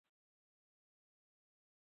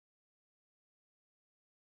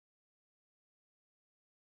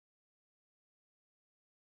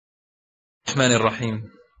الرحمن الرحيم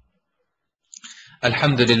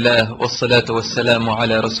الحمد لله والصلاة والسلام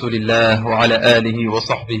على رسول الله وعلى آله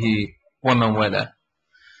وصحبه ومن والاه.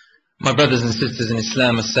 My brothers and sisters in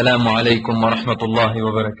Islam, Assalamu alaikum wa rahmatullahi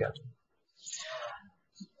wa barakatuh.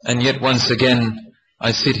 And yet once again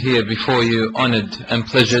I sit here before you honored and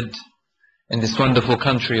pleasured in this wonderful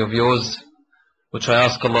country of yours, which I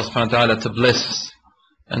ask Allah subhanahu wa ta'ala to bless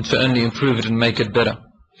and to only improve it and make it better.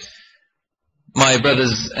 My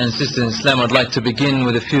brothers and sisters in Islam, I'd like to begin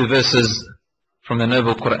with a few verses from the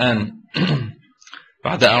noble Quran.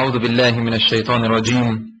 بعد أعوذ بالله من الشيطان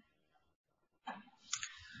الرجيم.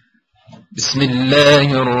 بسم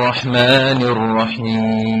الله الرحمن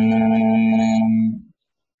الرحيم.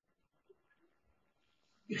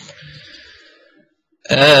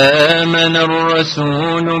 آمن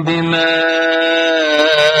الرسول بما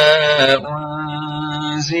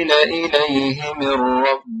أنزل إليه من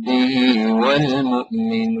ربه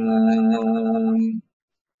والمؤمنون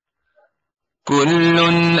كل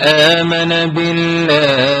آمن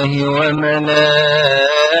بالله وملائكته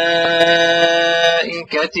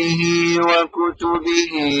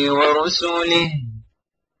وكتبه ورسله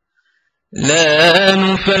لا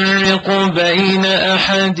نفرق بين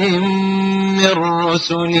أحد من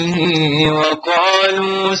رسله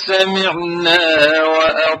وقالوا سمعنا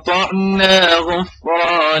وأطعنا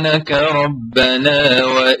غفرانك ربنا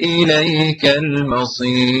وإليك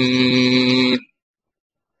المصير.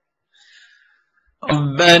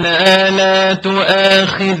 ربنا لا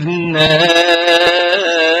تؤاخذنا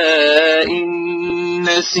إن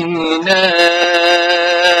نسينا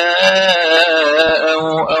أو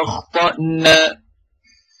أخطأنا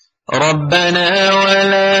ربنا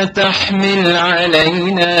ولا تحمل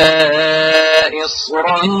علينا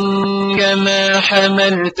إصرا كما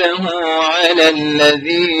حملته على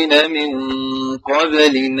الذين من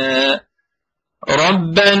قبلنا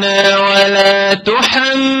ربنا ولا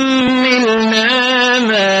تحملنا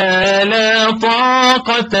ما لا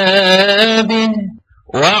طاقة به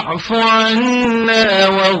واعف عنا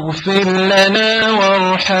واغفر لنا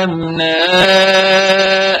وارحمنا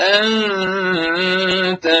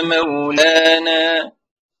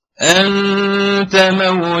أنت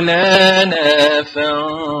مولانا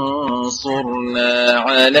فانصرنا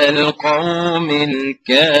على القوم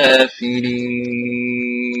الكافرين.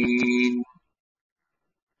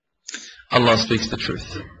 Allah speaks the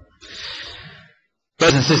truth.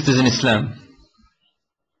 Brothers and sisters in Islam,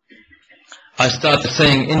 I start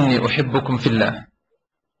saying, Inni uhibbukum fillah.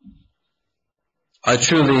 I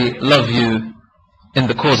truly love you in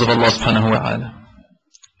the cause of Allah subhanahu wa ta'ala.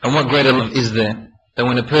 And what greater love is there than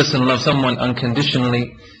when a person loves someone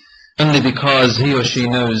unconditionally only because he or she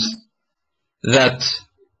knows that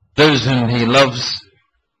those whom he loves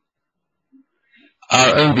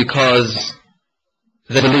are only because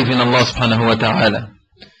they believe in Allah subhanahu wa ta'ala.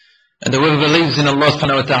 And whoever believes in Allah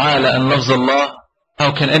subhanahu wa ta'ala and loves Allah,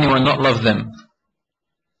 how can anyone not love them?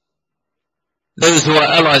 Those who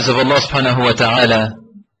are allies of Allah subhanahu wa ta'ala,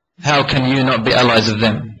 how can you not be allies of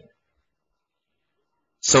them?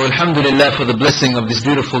 So alhamdulillah for the blessing of this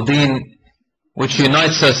beautiful deen, which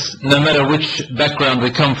unites us no matter which background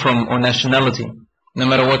we come from or nationality, no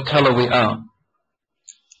matter what color we are.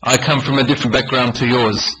 I come from a different background to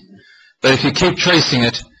yours. But if you keep tracing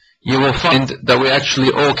it, you will find that we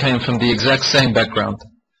actually all came from the exact same background.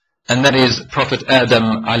 And that is Prophet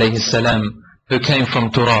Adam alayhi salam, who came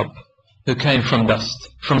from turab, who came from dust,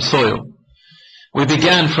 from soil. We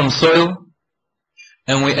began from soil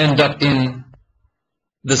and we end up in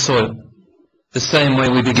the soil, the same way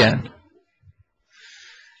we began.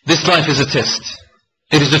 This life is a test.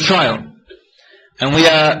 It is a trial. And we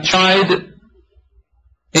are tried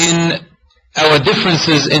in our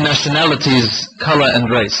differences in nationalities, color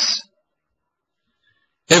and race.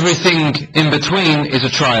 Everything in between is a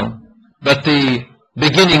trial, but the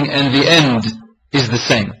beginning and the end is the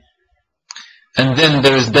same. And then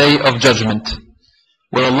there is day of judgment,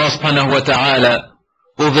 where Allah subhanahu wa ta'ala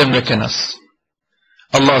will then reckon us.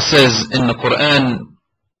 Allah says in the Quran,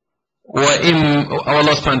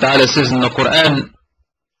 Allah subhanahu wa ta'ala says in the Quran,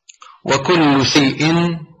 وَكُلُّ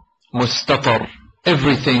شَيْءٍ مُسْتَطَرٍ.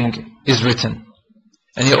 Everything is written.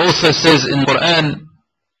 And he also says in the Quran,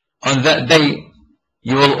 on that day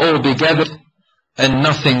you will all be gathered and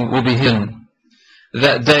nothing will be hidden.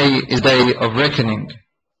 That day is day of reckoning.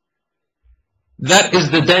 That is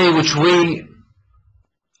the day which we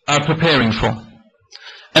are preparing for.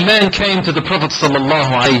 A man came to the Prophet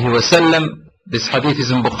sallallahu alaihi wasallam, this hadith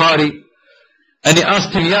is in Bukhari, and he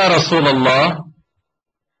asked him, Ya Rasulullah,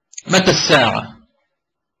 متى الساعة?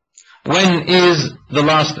 When is the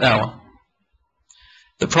last hour?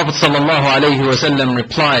 The Prophet ﷺ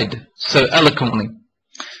replied so eloquently,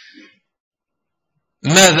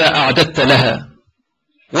 ماذا أعددت لها?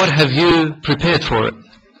 What have you prepared for it?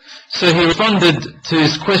 So he responded to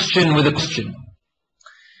his question with a question.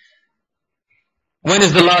 When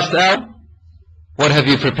is the last hour? What have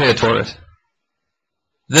you prepared for it?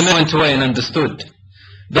 The man went away and understood.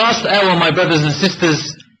 The last hour, my brothers and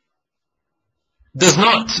sisters, does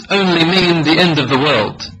not only mean the end of the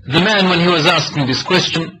world. The man, when he was asking this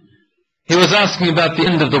question, he was asking about the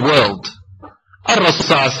end of the world.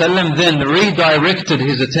 Ar-Rasul ﷺ then redirected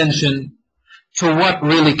his attention to what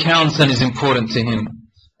really counts and is important to him.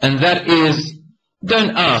 And that is,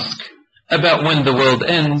 don't ask about when the world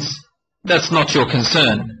ends. That's not your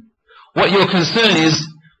concern. What your concern is,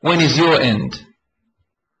 when is your end?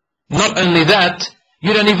 Not only that,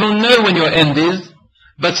 you don't even know when your end is,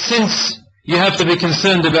 but since you have to be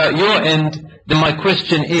concerned about your end, then my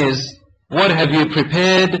question is, what have you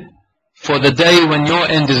prepared for the day when your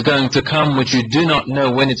end is going to come, which you do not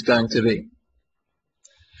know when it's going to be?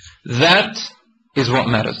 That is what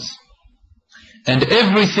matters. And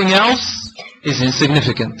everything else is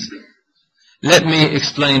insignificant. Let me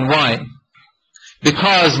explain why.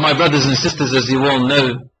 Because, my brothers and sisters, as you all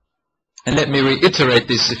know, and let me reiterate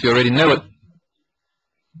this if you already know it,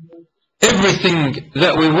 everything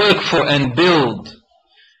that we work for and build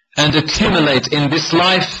and accumulate in this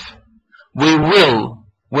life, we will,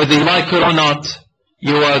 whether you like it or not,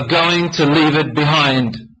 you are going to leave it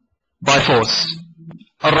behind by force.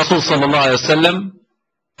 Ar-Rasul ﷺ,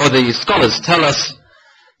 or the scholars tell us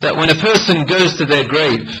that when a person goes to their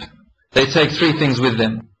grave, they take three things with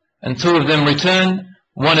them, and two of them return,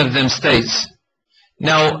 one of them stays.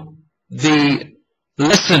 Now, the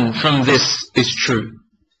lesson from this is true.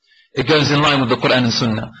 It goes in line with the Quran and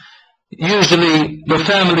Sunnah. Usually, your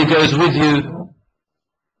family goes with you.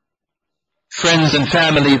 Friends and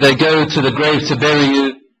family, they go to the grave to bury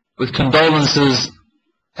you with condolences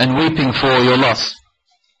and weeping for your loss.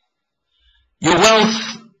 Your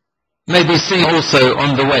wealth may be seen also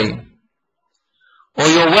on the way. Or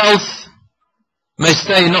your wealth may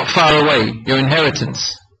stay not far away, your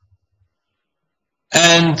inheritance.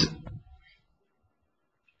 And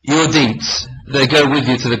your deeds, they go with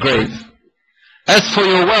you to the grave. As for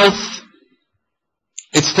your wealth,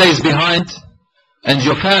 it stays behind, and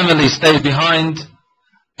your family stays behind,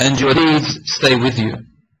 and your deeds stay with you.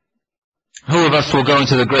 Who of us will go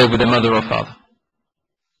into the grave with their mother or father?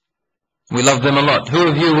 We love them a lot. Who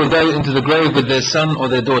of you will go into the grave with their son or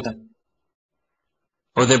their daughter?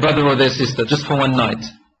 Or their brother or their sister, just for one night?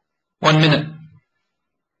 1 minute?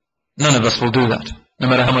 None of us will do that, no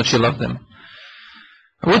matter how much you love them.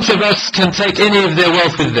 Which of us can take any of their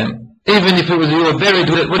wealth with them? Even if it was you were buried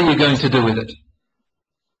with it, what are you going to do with it?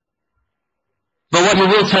 But what you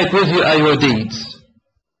will take with you are your deeds.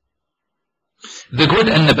 The good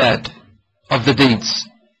and the bad of the deeds.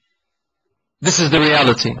 This is the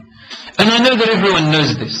reality. And I know that everyone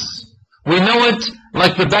knows this. We know it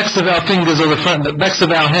like the backs of our fingers or the backs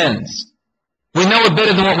of our hands. We know it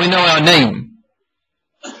better than what we know our name.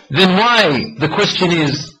 Then why, the question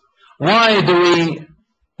is, why do we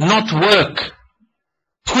not work,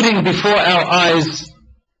 putting before our eyes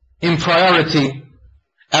in priority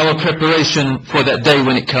our preparation for that day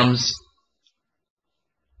when it comes?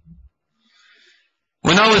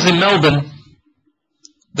 When I was in Melbourne,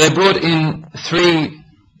 they brought in 3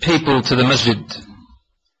 people to the masjid.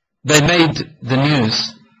 They made the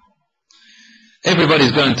news.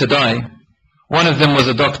 Everybody's going to die. One of them was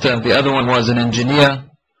a doctor, the other one was an engineer,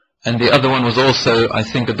 and the other one was also, I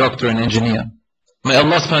think, a doctor and engineer. May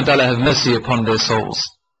Allah subhanahu wa ta'ala have mercy upon their souls.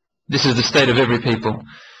 This is the state of every people.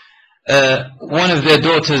 One of their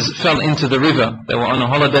daughters fell into the river. They were on a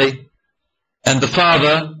holiday, and the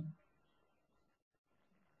father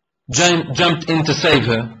jumped in to save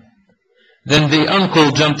her. Then the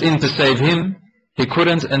uncle jumped in to save him. He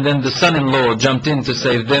couldn't, and then the son-in-law jumped in to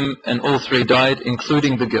save them, and all 3 died,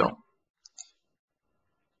 including the girl.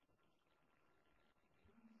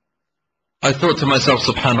 I thought to myself,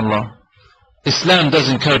 subhanallah, Islam does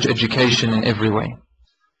encourage education in every way.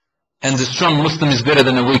 And a strong Muslim is better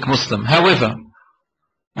than a weak Muslim. However,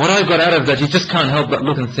 what I got out of that, you just can't help but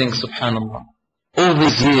look and think, subhanallah, all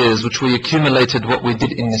these years which we accumulated what we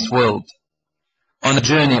did in this world, on a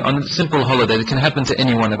journey, on a simple holiday, it can happen to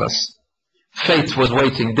any one of us. Fate was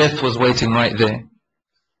waiting, death was waiting right there.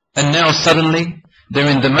 And now suddenly, they're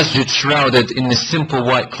in the masjid shrouded in this simple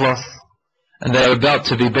white cloth, and they're about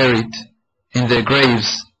to be buried in their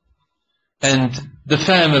graves. And the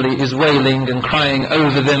family is wailing and crying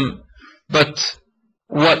over them, but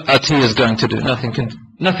what are tears going to do? Nothing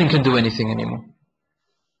can do anything anymore.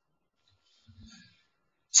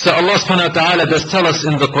 So Allah subhanahu wa ta'ala does tell us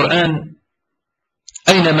in the Quran,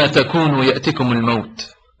 أَيْنَمَا تَكُونُوا يَأْتِكُمُ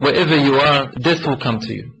الْمَوْتِ. Wherever you are, death will come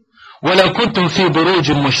to you. وَلَوْ كُنْتُمْ فِي بُرُوجٍ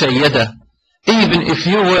مُشَيَّدَةٍ. Even if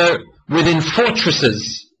you were within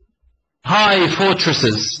fortresses, high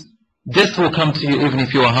fortresses, death will come to you even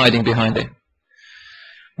if you are hiding behind it.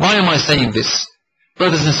 Why am I saying this?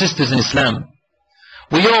 Brothers and sisters in Islam,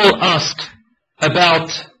 we all ask about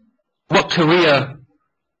what career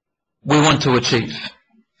we want to achieve.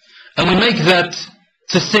 And we make that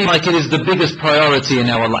to seem like it is the biggest priority in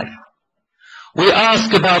our life. We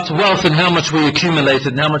ask about wealth and how much we accumulated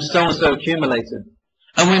and how much so-and-so accumulated.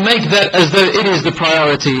 And we make that as though it is the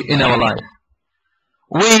priority in our life.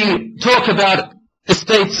 We talk about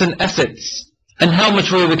estates and assets and how much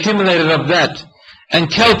we have accumulated of that and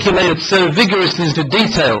calculate it so vigorously into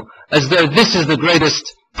detail as though this is the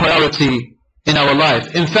greatest priority in our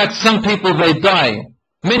life. In fact, some people, they die.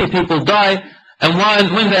 Many people die, and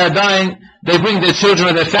when they are dying, they bring their children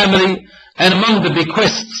or their family, and among the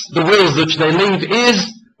bequests, the wills which they leave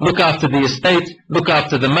is, look after the estate, look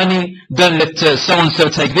after the money, don't let so-and-so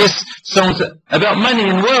take this, so-and-so. About money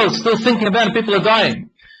and world, still thinking about it, people are dying.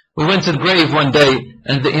 We went to the grave one day,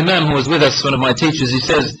 and the imam who was with us, one of my teachers, he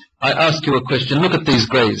says, I ask you a question, look at these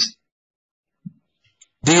graves.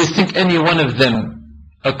 Do you think any one of them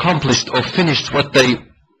accomplished or finished what they...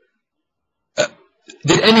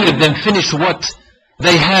 did any of them finish what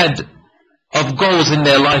they had of goals in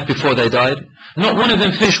their life before they died? Not one of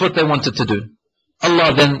them finished what they wanted to do.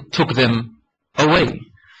 Allah then took them away.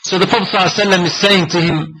 So the Prophet ﷺ is saying to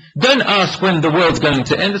him, don't ask when the world's going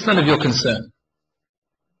to end, it's none of your concern.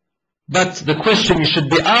 But the question you should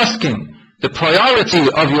be asking, the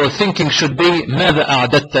priority of your thinking should be, ماذا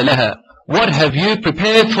أعددت لها? What have you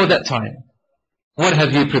prepared for that time? What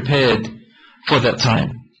have you prepared for that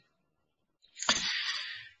time?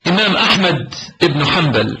 Imam Ahmad ibn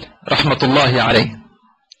Hanbal, rahmatullahi alayh,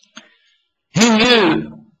 he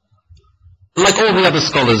knew, like all the other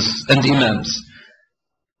scholars and imams,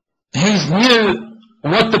 he knew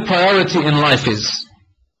what the priority in life is.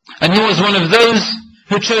 And he was one of those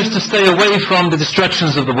who chose to stay away from the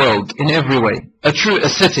distractions of the world in every way. A true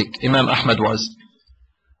ascetic, Imam Ahmad was.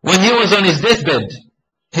 When he was on his deathbed,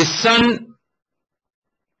 his son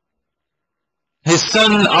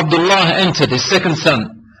Abdullah entered, his second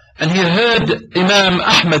son. And he heard Imam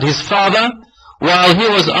Ahmad, his father, while he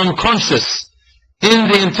was unconscious in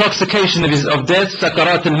the intoxication of death,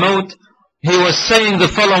 Sakarat al-Maut, he was saying the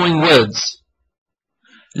following words,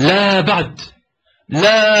 La ba'd,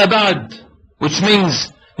 La ba'd, which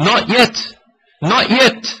means, not yet, not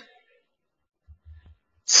yet.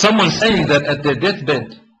 Someone saying that at their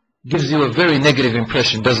deathbed gives you a very negative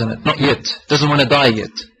impression, doesn't it? Not yet. Doesn't want to die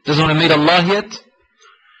yet. Doesn't want to meet Allah yet.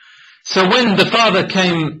 So when the father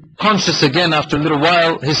came conscious again after a little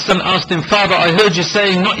while, his son asked him, Father, I heard you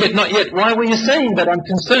saying, not yet, not yet. Why were you saying that? I'm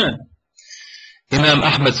concerned. Imam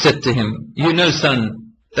Ahmad said to him, you know,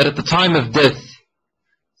 son, that at the time of death,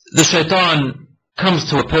 the shaitan comes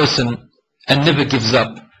to a person and never gives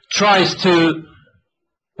up, tries to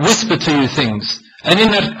whisper to you things. And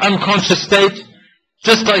in that unconscious state,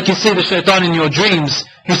 just like you see the shaitan in your dreams,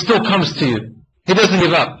 he still comes to you. He doesn't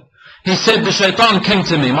give up. He said, the shaitan came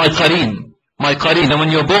to me, my qareen. And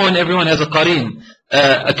when you're born, everyone has a qareen.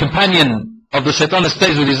 A companion of the shaitan that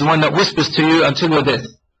stays with you is the one that whispers to you until your death.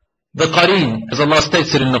 The qareen, as Allah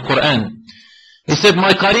states it in the Quran. He said,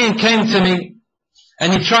 my qareen came to me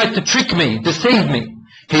and he tried to trick me, deceive me.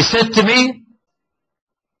 He said to me,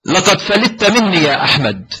 لَقَدْ فَلِتَّ مِنِّي يَا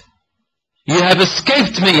أَحْمَدْ. You have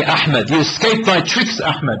escaped me, Ahmad. You escaped my tricks,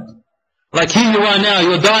 Ahmad. Like here you are now,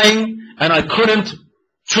 you're dying, and I couldn't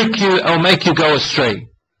trick you or make you go astray.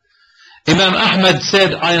 Imam Ahmad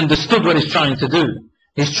said, I understood what he's trying to do.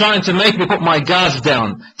 He's trying to make me put my guards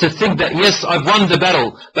down, to think that yes, I've won the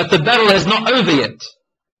battle, but the battle is not over yet.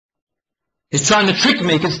 He's trying to trick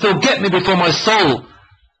me, he can still get me before my soul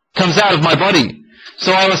comes out of my body.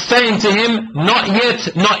 So I was saying to him, not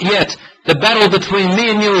yet, not yet. The battle between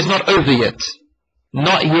me and you is not over yet.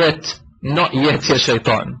 Not yet, ya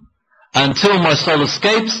shaitan. Until my soul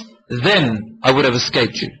escapes, then I would have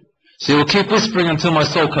escaped you. So he will keep whispering until my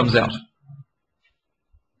soul comes out.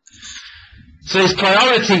 So his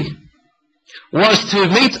priority was to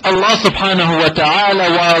meet Allah subhanahu wa ta'ala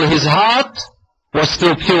while his heart was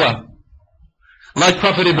still pure. Like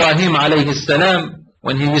Prophet Ibrahim alayhi salam,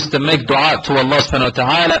 when he used to make dua to Allah subhanahu wa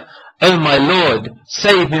ta'ala, Oh my Lord,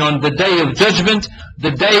 save me on the day of judgment, the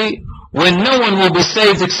day when no one will be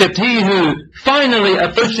saved except he who finally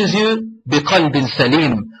approaches you biqalbin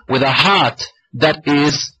salim, with a heart that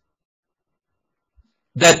is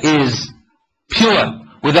pure,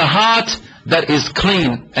 with a heart that is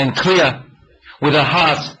clean and clear, with a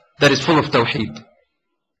heart that is full of tawheed.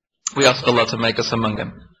 We ask Allah to make us among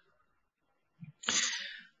them.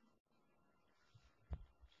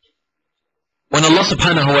 When Allah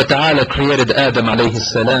subhanahu wa ta'ala created Adam alayhi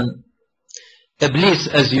salam, Iblis,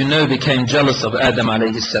 as you know, became jealous of Adam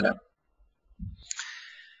alayhi salam.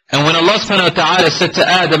 And when Allah subhanahu wa ta'ala said to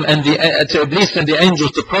Adam and to Iblis and the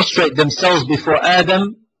angels to prostrate themselves before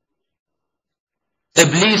Adam,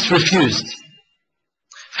 Iblis refused.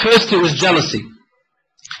 First it was jealousy.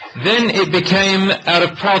 Then it became out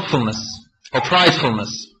of proudfulness or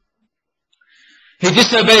pridefulness. He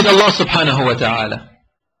disobeyed Allah subhanahu wa ta'ala.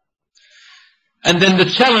 And then the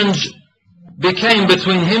challenge became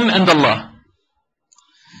between him and Allah.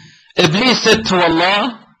 Iblis said to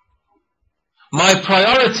Allah, my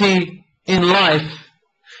priority in life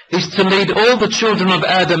is to lead all the children of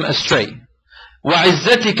Adam astray.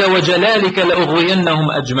 وَعِزَّتِكَ وَجَلَالِكَ لَأُغْوِيَنَّهُمْ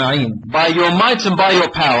أَجْمَعِينَ. By your might and by your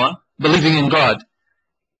power, believing in God,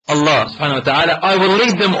 Allah subhanahu wa ta'ala, I will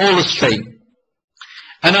lead them all astray.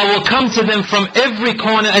 And I will come to them from every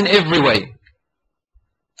corner and every way.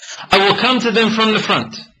 I will come to them from the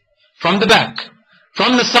front, from the back,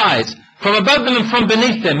 from the sides, from above them and from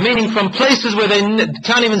beneath them, meaning from places where they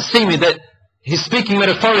can't even see me. That he's speaking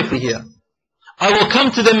metaphorically here. I will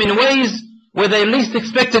come to them in ways where they least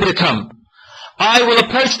expected to come. I will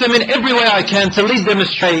approach them in every way I can to lead them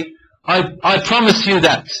astray. I promise you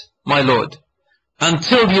that, my Lord.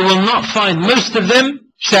 Until you will not find most of them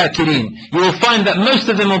shakirin. You will find that most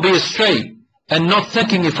of them will be astray and not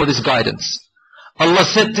thanking you for this guidance. Allah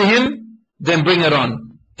said to him, then bring it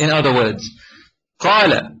on. In other words,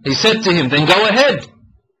 Qala, he said to him, then go ahead.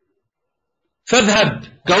 Fadhhab,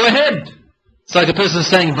 go ahead. It's like a person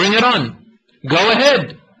saying, bring it on. Go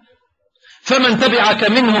ahead. فَمَنْ تَبِعَكَ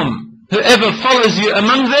مِنْهُمْ. Whoever follows you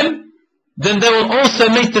among them, then they will also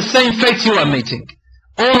meet the same fate you are meeting.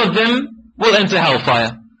 All of them will enter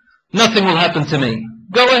hellfire. Nothing will happen to me.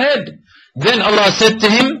 Go ahead. Then Allah said to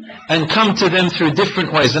him, and come to them through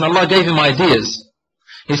different ways. And Allah gave him ideas.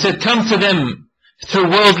 He said, come to them through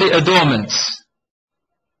worldly adornments.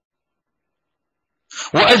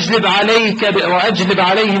 وَأَجْلِبْ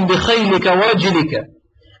عَلَيْهِمْ بِخَيْلِكَ وَرَجِلِكَ.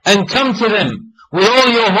 And come to them with all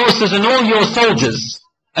your horses and all your soldiers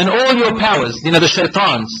and all your powers. You know, the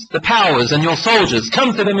shaitans, the powers and your soldiers.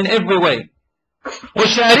 Come to them in every way.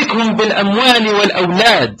 وَشَارِكْهُمْ بِالْأَمْوَالِ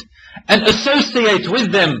وَالْأَوْلَادِ. And associate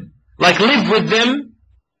with them, like live with them,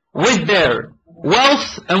 with their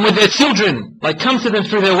wealth and with their children. Like come to them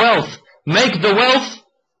through their wealth. Make the wealth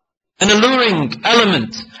an alluring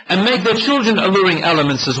element, and make their children alluring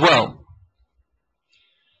elements as well.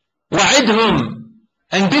 وَعِدْهُمْ.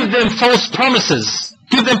 And give them false promises.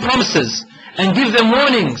 Give them promises. And give them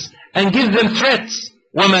warnings. And give them threats.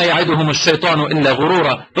 وَمَا يَعِدُهُمُ الشَّيْطَانُ إِلَّا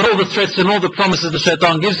غُرُورًا. But all the threats and all the promises the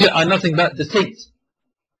shaitan gives you are nothing but deceit.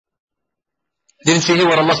 Didn't you hear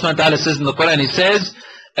what Allah subhanahu wa ta'ala says in the Quran? He says,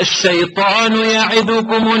 الشيطان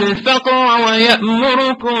يعدكم الفقر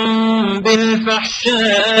ويأمركم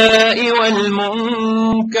بالفحشاء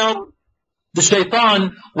والمنكر. The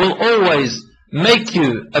shaitan will always make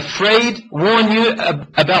you afraid, warn you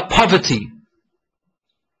about poverty.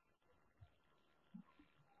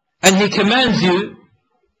 And he commands you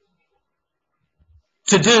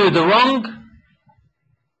to do the wrong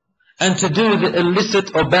and to do the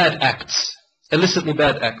illicit or bad acts. Illicitly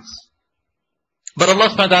bad acts. But Allah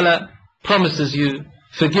subhanahu wa ta'ala promises you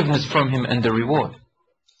forgiveness from him and the reward.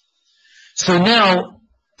 So now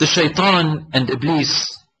the shaitan and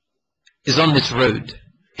Iblis is on this road.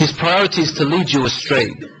 His priority is to lead you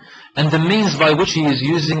astray. And the means by which he is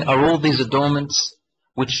using are all these adornments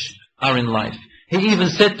which are in life. He even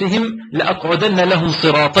said to him, لَأَقْعُدَنَّ لَهُمْ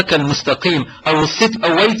صِرَاطَكَ الْمُسْتَقِيمِ. I will sit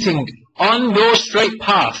awaiting on your straight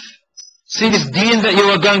path. See this deen that you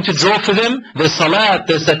are going to draw for them, their salat,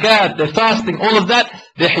 their zakat, their fasting, all of that,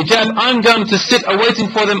 their hijab, I'm going to sit awaiting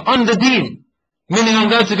for them on the deen. Meaning I'm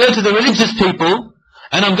going to go to the religious people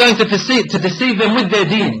and I'm going to deceive them with their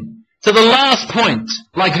deen. To the last point,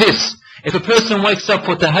 like this. If a person wakes up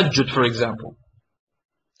for tahajjud, for example,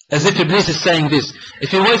 as if Iblis is saying this,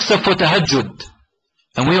 if he wakes up for tahajjud,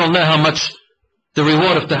 and we all know how much the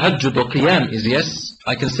reward of tahajjud or qiyam is, yes?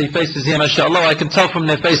 I can see faces here, mashallah, I can tell from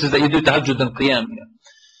their faces that you do tahajjud and qiyam.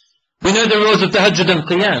 We know the rewards of tahajjud and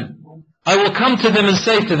qiyam. I will come to them and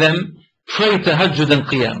say to them, pray tahajjud and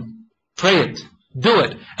qiyam. Pray it. Do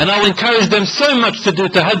it. And I will encourage them so much to do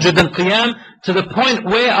tahajjud and qiyam to the point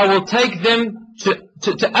where I will take them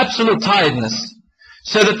to absolute tiredness.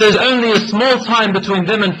 So that there's only a small time between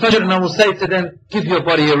them and Fajr, and I will say to them, give your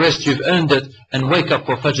body a rest, you've earned it, and wake up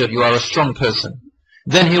for Fajr, you are a strong person.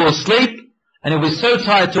 Then he will sleep, And he'll be so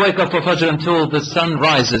tired to wake up for Fajr until the sun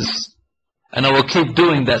rises. And I will keep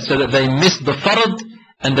doing that so that they miss the Fard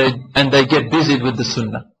and they get busied with the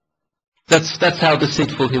Sunnah. That's how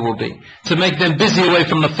deceitful he will be. To make them busy away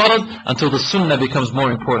from the Fard until the Sunnah becomes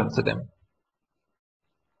more important to them.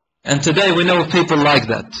 And today we know people like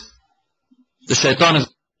that. The shaitan is...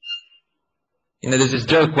 there's this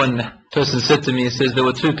joke one person said to me, he says there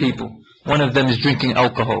were two people. One of them is drinking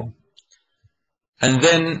alcohol. And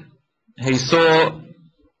then he saw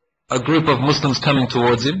a group of Muslims coming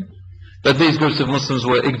towards him. But these groups of Muslims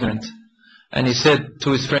were ignorant. And he said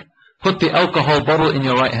to his friend, put the alcohol bottle in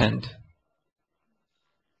your right hand.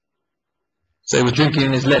 So he was drinking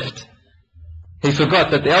in his left. He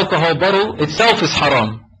forgot that the alcohol bottle itself is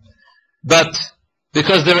haram. But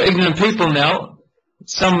because there are ignorant people now,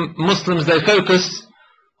 some Muslims, they focus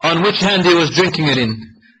on which hand he was drinking it in,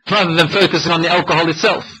 rather than focusing on the alcohol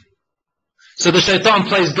itself. So the shaitan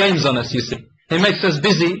plays games on us, you see. He makes us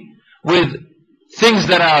busy with things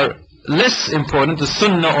that are less important, the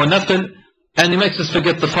sunnah or nafil, and he makes us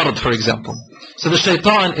forget the fard, for example. So the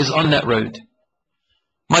shaitan is on that road.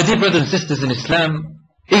 My dear brothers and sisters in Islam,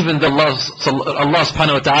 even though Allah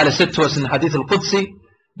subhanahu wa ta'ala said to us in Hadith al-Qudsi,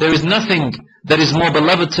 there is nothing that is more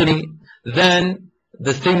beloved to me than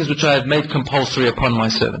the things which I have made compulsory upon my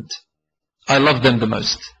servant. I love them the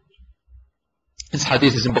most. This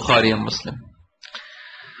hadith is in Bukhari and Muslim.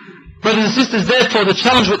 Brothers and sisters, therefore the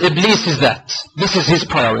challenge with Iblis is that this is his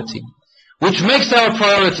priority. Which makes our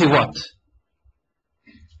priority what?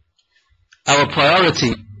 Our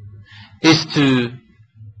priority is to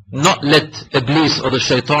not let Iblis or the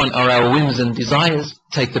shaitan or our whims and desires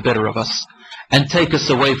take the better of us and take us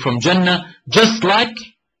away from Jannah, just like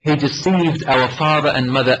he deceived our father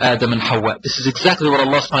and mother Adam and Hawa. This is exactly what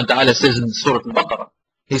Allah subhanahu wa ta'ala says in Surah Al-Baqarah.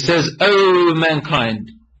 He says, O mankind,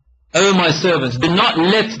 O my servants, do not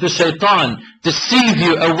let the shaitan deceive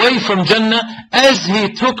you away from Jannah as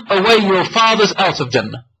he took away your fathers out of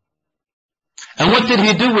Jannah. And what did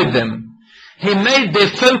he do with them? He made their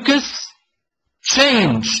focus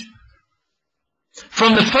change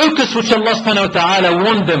from the focus which Allah subhanahu wa ta'ala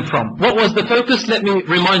warned them from. What was the focus? Let me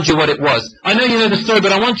remind you what it was. I know you know the story,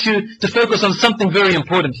 but I want you to focus on something very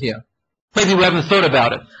important here. Maybe we haven't thought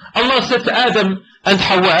about it. Allah said to Adam and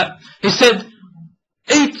Hawa, He said,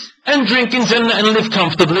 eat and drink in Jannah and live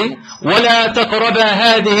comfortably. وَلَا تَقْرَبَا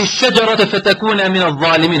هَذِهِ الشَّجَرَةَ فَتَكُونَ مِنَ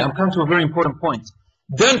الظَّالِمِينَ. I'm coming to a very important point.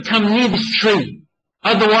 Don't come near this tree,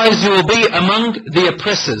 otherwise you will be among the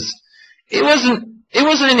oppressors. It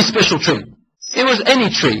wasn't any special tree. It was any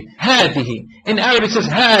tree. هَذِهِ. In Arabic it says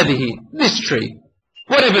هَذِهِ. This tree.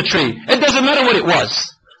 Whatever tree. It doesn't matter what it was.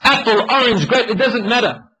 Apple, orange, grape, it doesn't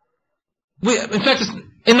matter. In fact,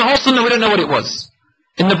 in the whole Sunnah we don't know what it was.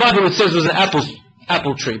 In the Bible it says it was an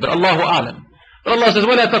apple tree, but Allahu A'lam. But Allah says,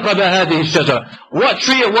 وَلَا تَقْرَبَا هَذِهِ الشَّجَرَةِ. What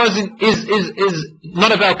tree it was is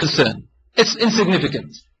not of our concern. It's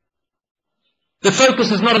insignificant. The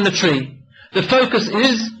focus is not on the tree. The focus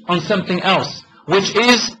is on something else, which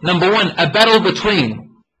is, number one, a battle between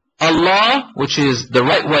Allah, which is the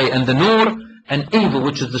right way and the nur, and evil,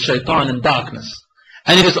 which is the shaitan and darkness.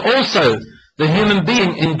 And it is also the human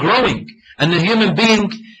being in growing, and the human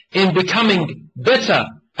being in becoming better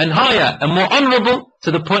and higher and more honorable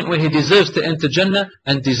to the point where he deserves to enter Jannah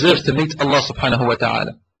and deserves to meet Allah subhanahu wa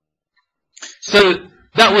ta'ala. So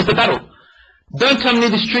that was the battle. Don't come near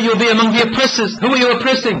this tree, you'll be among the oppressors. Who are you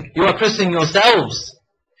oppressing? You are oppressing yourselves.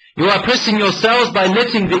 You are oppressing yourselves by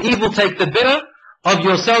letting the evil take the better of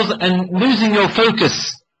yourselves and losing your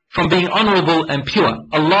focus from being honorable and pure.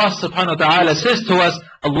 Allah subhanahu wa ta'ala says to us,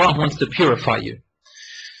 Allah wants to purify you.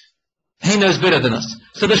 He knows better than us.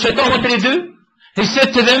 So the shaitan, what did he do? He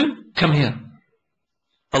said to them, come here.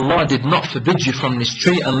 Allah did not forbid you from this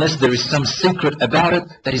tree unless there is some secret about it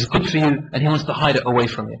that is good for you and He wants to hide it away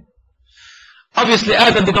from you. Obviously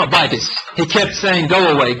Adam did not buy this. He kept saying,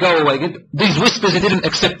 go away, go away. These whispers, he didn't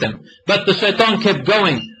accept them. But the shaitan kept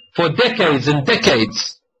going for decades and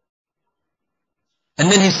decades. And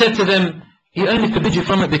then he said to them, He only forbid you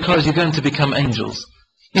from it because you're going to become angels.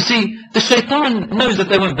 You see, the shaitan knows that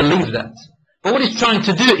they won't believe that. But what he's trying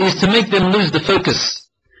to do is to make them lose the focus.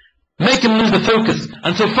 Make them lose the focus.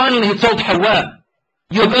 Until finally he told Hawa,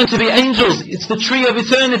 you're going to be angels. It's the tree of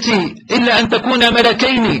eternity. إِلَّا أَن تَكُونَ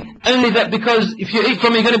مَلَكَيْنِ. Only that because if you eat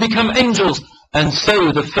from it, you're going to become angels. And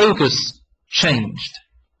so the focus changed.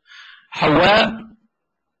 Hawa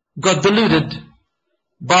got deluded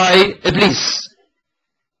by Iblis.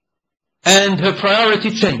 And her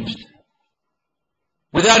priority changed.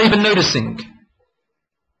 Without even noticing.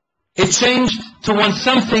 It changed to want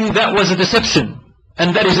something that was a deception.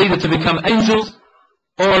 And that is either to become angels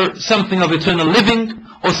or something of eternal living,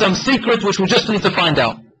 or some secret which we just need to find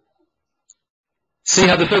out. See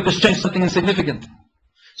how the focus changed something insignificant.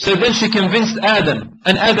 So then she convinced Adam,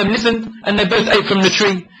 and Adam listened, and they both ate from the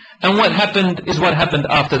tree. And what happened is what happened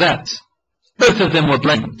after that. Both of them were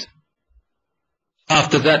blamed.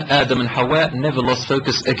 After that, Adam and Hawa never lost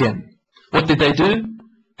focus again. What did they do?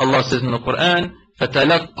 Allah says in the Quran,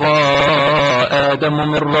 فَتَلَقَّى آدَمُ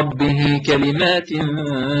مِنْ رَبِّهِ كَلِمَاتٍ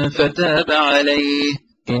فَتَابَ عَلَيْهِ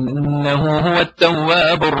إِنَّهُ هُوَ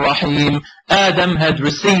التَّوَّابُ الرَّحِيمُ. Adam had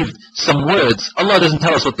received some words. Allah doesn't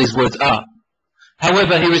tell us what these words are.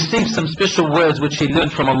 However, he received some special words which he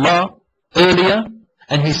learned from Allah earlier,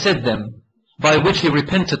 and he said them, by which he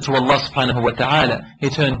repented to Allah subhanahu wa ta'ala. He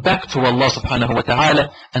turned back to Allah subhanahu wa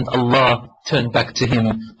ta'ala, and Allah turned back to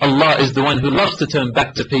him. Allah is the one who loves to turn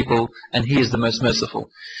back to people, and He is the most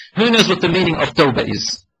merciful. Who knows what the meaning of tawbah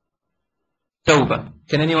is? Tawbah.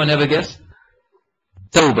 Can anyone have a guess?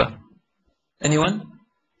 Tawbah. Anyone?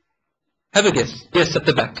 Have a guess. Yes, at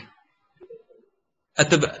the back.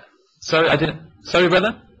 At the back. Sorry, I didn't. Sorry,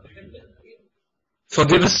 brother?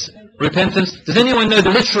 Forgiveness, repentance. Does anyone know the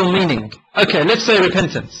literal meaning? Okay, let's say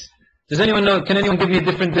repentance. Does anyone know, can anyone give me a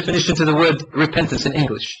different definition to the word repentance in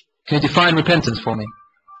English? Can you define repentance for me?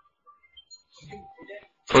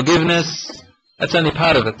 Forgiveness. That's only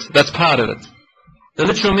part of it. That's part of it. The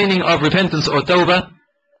literal meaning of repentance or tawbah?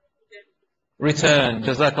 Return.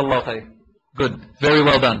 Jazakallah khair. Good. Very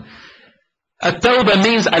well done. At-tawbah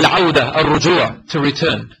means al-awdah, al-rujua, to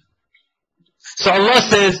return. So Allah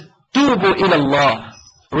says, Tubu ila Allah.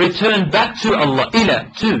 Return back to Allah.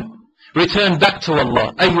 Ila, to. Return back to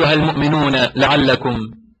Allah. Ayyuha al-mu'minuna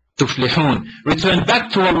la'allakum tuflihun. Return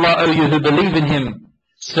back to Allah, O you who believe in Him,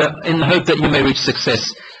 so in the hope that you may reach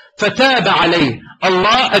success. فَتَابَ عَلَيْهِ.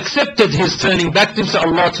 Allah accepted his turning back to him, so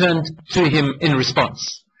Allah turned to him in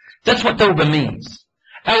response. That's what tawbah means.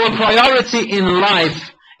 Our priority in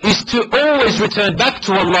life is to always return back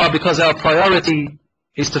to Allah, because our priority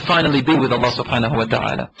is to finally be with Allah subhanahu wa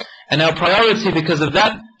ta'ala. And our priority because of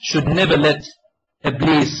that should never let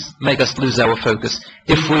Iblis make us lose our focus.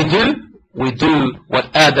 If we do what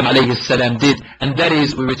Adam alayhi salam did, and that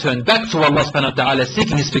is we return back to Allah subhanahu wa ta'ala,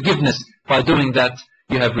 seeking His forgiveness. By doing that,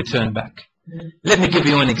 you have returned back. Let me give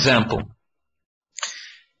you an example.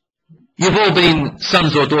 You've all been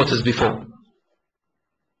sons or daughters before.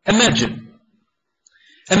 Imagine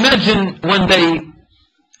one day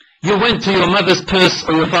you went to your mother's purse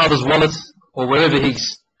or your father's wallet or wherever he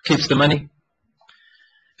keeps the money,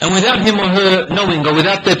 and without him or her knowing or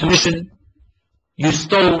without their permission, you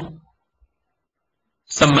stole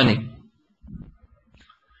some money.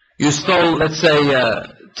 You stole, let's say,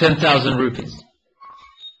 10,000 rupees.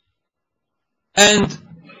 And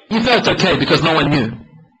you felt okay because no one knew.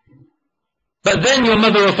 But then your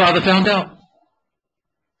mother or father found out.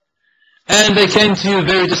 And they came to you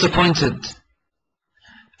very disappointed.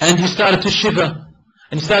 And you started to shiver.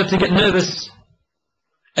 And you started to get nervous.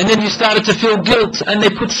 And then you started to feel guilt. And they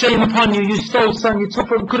put shame upon you. You stole some, you took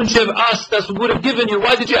from, couldn't you have asked us, we would have given you.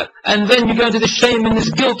 Why did you? And then you go into this shame and this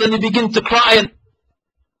guilt and you begin to cry. And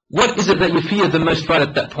what is it that you fear the most right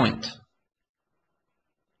at that point?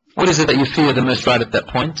 What is it that you fear the most right at that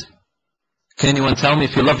point? Can anyone tell me,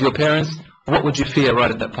 if you love your parents, what would you fear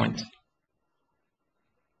right at that point?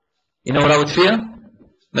 You know what I would fear?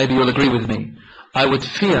 Maybe you'll agree with me. I would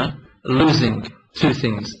fear losing two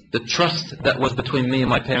things. The trust that was between me and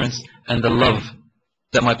my parents, and the love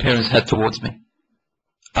that my parents had towards me.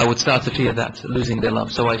 I would start to fear that, losing their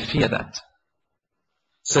love. So I fear that.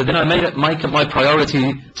 So then I made it my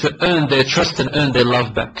priority to earn their trust and earn their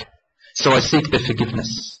love back. So I seek their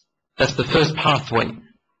forgiveness. That's the first pathway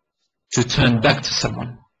to turn back to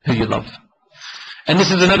someone who you love. And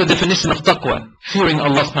this is another definition of taqwa, fearing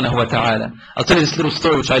Allah subhanahu wa ta'ala. I'll tell you this little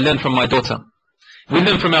story which I learned from my daughter. We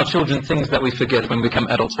learn from our children things that we forget when we become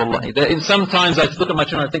adults, wallahi. Sometimes I look at my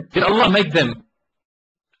children and I think, did Allah make them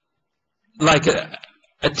like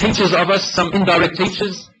teachers of us, some indirect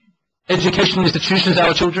teachers, education institutions,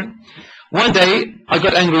 our children? One day, I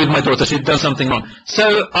got angry with my daughter. She'd done something wrong.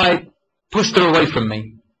 So I pushed her away from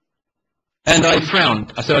me. And I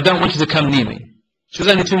frowned. I said, I don't want you to come near me. She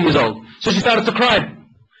was only 2 years old. So she started to cry.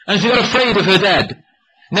 And she got afraid of her dad.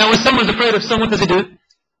 Now when someone's afraid of someone, what does he do?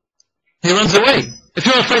 He runs away. If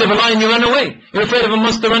you're afraid of a lion, you run away. You're afraid of a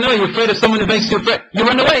monster, run away. You're afraid of someone who makes you afraid, you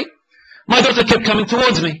run away. My daughter kept coming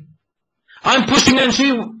towards me. I'm pushing her and she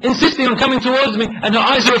insisting on coming towards me. And her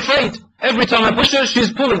eyes are afraid. Every time I push her,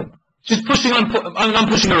 she's pulling. She's pushing, I'm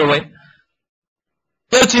pushing her away.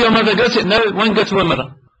 Go to your mother, go to, no, won't go to her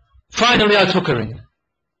mother. Finally, I took her in.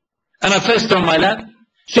 And I placed her on my lap.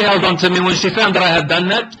 She held on to me. When she found that I had done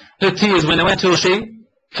that, her tears went away until she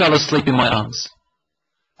fell asleep in my arms.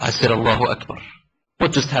 I said, Allahu Akbar.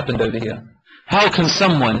 What just happened over here? How can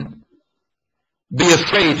someone be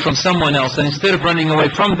afraid from someone else, and instead of running away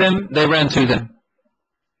from them, they ran to them?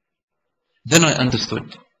 Then I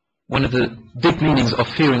understood one of the deep meanings of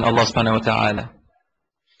fearing Allah subhanahu wa ta'ala.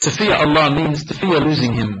 To fear Allah means to fear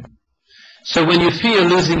losing Him. So when you fear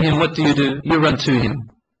losing Him, what do? You run to Him.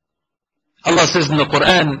 Allah says in the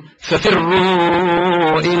Quran,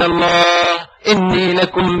 فَفِرُّوا إِلَى اللَّهِ إِنِّي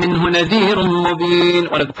لَكُمْ مِنْهُ نَذِيرٌ مُبِينٌ.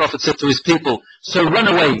 One of the prophets said to his people, so run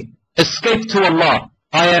away, escape to Allah.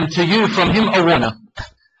 I am to you from Him a warner.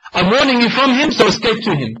 I'm warning you from Him, so escape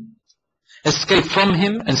to Him. Escape from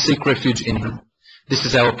Him and seek refuge in Him. This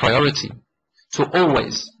is our priority, to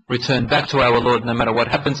always return back to our Lord no matter what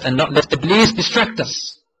happens, and not let Iblis distract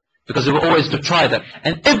us. Because we will always to try that.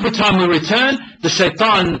 And every time we return, the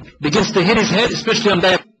shaitan begins to hit his head, especially on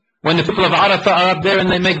day when the people of Arafah are up there and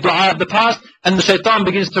they make dua of the past, and the shaitan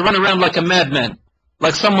begins to run around like a madman,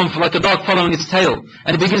 like a dog following its tail.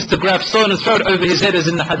 And he begins to grab stone and throw it over his head, as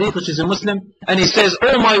in the hadith, which is a Muslim. And he says,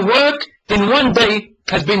 all my work in one day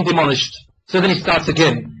has been demolished. So then he starts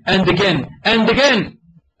again, and again, and again.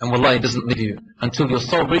 And wallahi, he doesn't leave you until your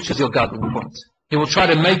soul reaches your godly point. He will try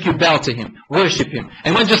to make you bow to Him, worship Him.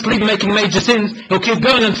 And when just leave making major sins, He'll keep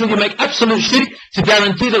going until you make absolute shirk, to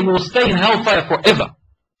guarantee that you will stay in hellfire forever.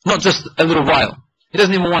 Not just a little while. He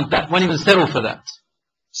doesn't even want that, won't even settle for that.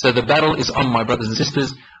 So the battle is on, my brothers and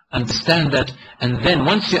sisters. Understand that, and then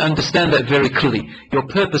once you understand that very clearly, your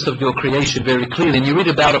purpose of your creation very clearly, and you read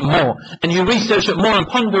about it more, and you research it more and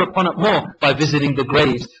ponder upon it more, by visiting the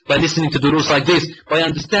graves, by listening to durus like this, by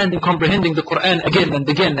understanding, comprehending the Quran again and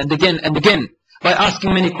again and again and again, by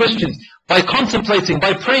asking many questions, by contemplating,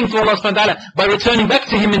 by praying to Allah subhanahu wa ta'ala, by returning back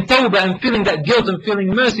to Him in tawbah and feeling that guilt and feeling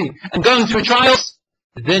mercy and going through trials,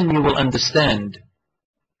 then you will understand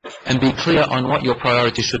and be clear on what your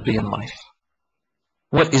priority should be in life.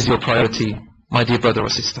 What is your priority, my dear brother or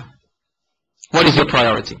sister? What is your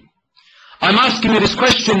priority? I'm asking you this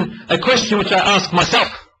question, a question which I ask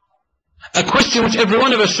myself. A question which every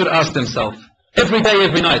one of us should ask themselves. Every day,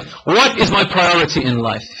 every night. What is my priority in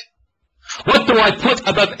life? What do I put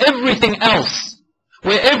above everything else?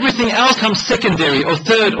 Where everything else comes secondary or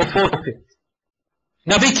third or fourth or fifth.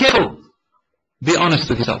 Now be careful. Be honest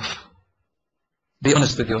with yourself. Be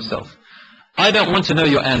honest with yourself. I don't want to know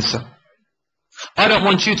your answer. I don't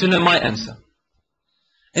want you to know my answer.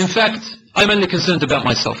 In fact, I'm only concerned about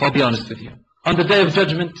myself. I'll be honest with you. On the day of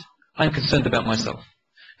judgment, I'm concerned about myself.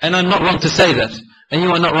 And I'm not wrong to say that. And you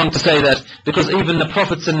are not wrong to say that. Because even the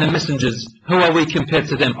prophets and the messengers, who are we compared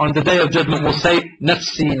to them? On the day of judgment will say,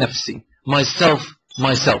 Nafsi, nafsi. Myself,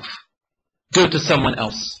 myself. Go to someone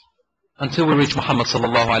else. Until we reach Muhammad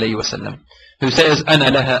sallallahu alayhi wa sallam, who says, Ana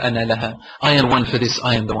laha, ana laha. I am one for this,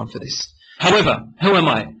 I am the one for this. However, who am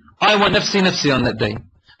I? I want nafsi, nafsi on that day.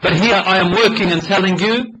 But here I am working and telling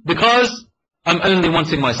you because I'm only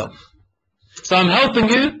wanting myself. So I'm helping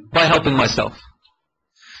you by helping myself.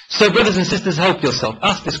 So brothers and sisters, help yourself.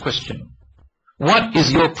 Ask this question. What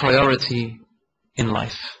is your priority in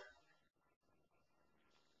life?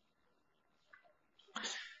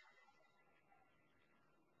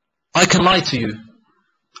 I can lie to you.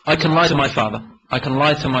 I can lie to my father. I can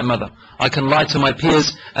lie to my mother. I can lie to my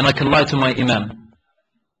peers, and I can lie to my imam.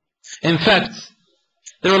 In fact,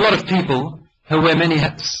 there are a lot of people who wear many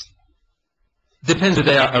hats. Depends who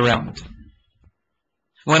they are around.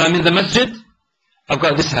 When I'm in the masjid, I've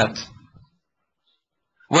got this hat.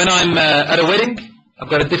 When I'm at a wedding, I've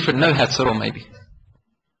got a different, no hats at all maybe.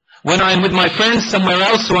 When I'm with my friends somewhere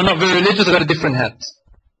else who are not very religious, I've got a different hat.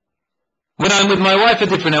 When I'm with my wife, a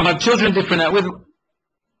different hat. My children, different hat.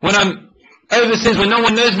 When I'm overseas, when no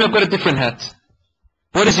one knows me, I've got a different hat.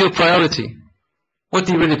 What is your priority? What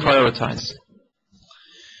do you really prioritize?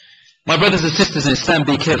 My brothers and sisters in Islam,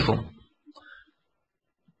 be careful.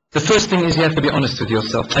 The first thing is you have to be honest with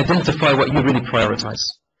yourself. Identify what you really prioritize.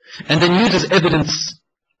 And then use as evidence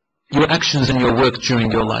your actions and your work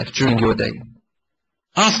during your life, during your day.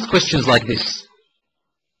 Ask questions like this.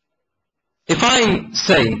 If I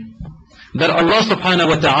say that Allah subhanahu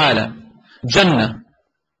wa ta'ala, Jannah,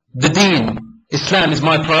 the Deen, Islam is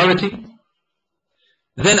my priority,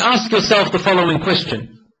 then ask yourself the following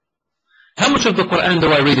question. How much of the Quran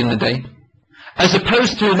do I read in a day? As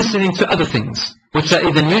opposed to listening to other things, which are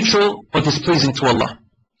either neutral or displeasing to Allah.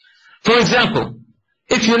 For example,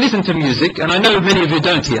 if you listen to music, and I know many of you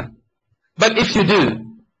don't here, but if you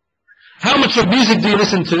do, how much of music do you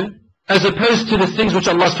listen to, as opposed to the things which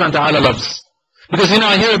Allah subhanahu wa ta'ala loves? Because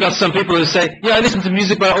I hear about some people who say, yeah, I listen to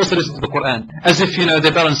music, but I also listen to the Quran, as if,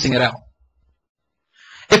 they're balancing it out.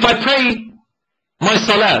 If I pray my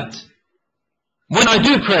salat, when I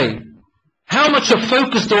do pray, how much of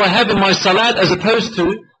focus do I have in my salat as opposed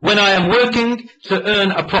to when I am working to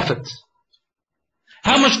earn a profit?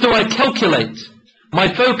 How much do I calculate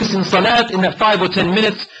my focus in salat in that 5 or 10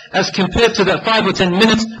 minutes as compared to that 5 or 10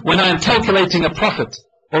 minutes when I am calculating a profit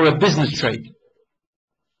or a business trade?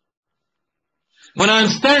 When I am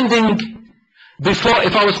standing before,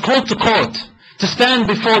 if I was called to court to stand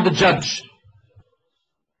before the judge,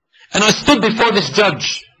 and I stood before this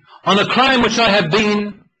judge on a crime which I have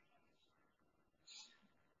been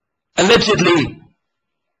allegedly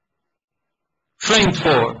framed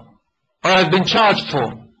for, or I've been charged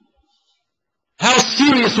for, how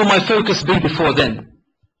serious will my focus be before then,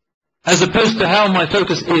 as opposed to how my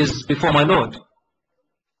focus is before my Lord?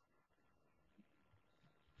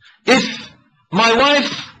 If my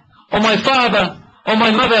wife or my father or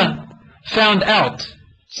my mother found out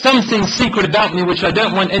something secret about me which I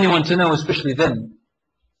don't want anyone to know, especially them,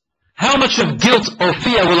 how much of guilt or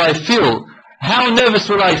fear will I feel? How nervous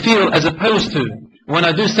will I feel as opposed to when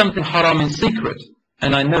I do something haram in secret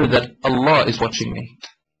and I know that Allah is watching me?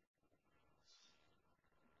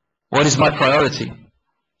 What is my priority?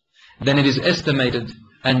 Then it is estimated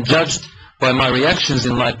and judged by my reactions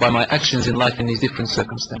in life, by my actions in life in these different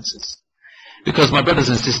circumstances. Because my brothers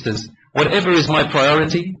and sisters, whatever is my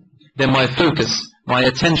priority, then my focus, my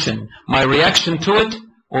attention, my reaction to it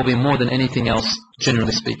will be more than anything else,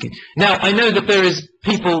 generally speaking. Now, I know that there is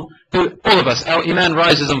people who, all of us, our iman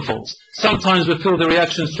rises and falls. Sometimes we feel the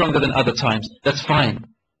reaction stronger than other times. That's fine.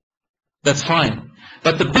 That's fine.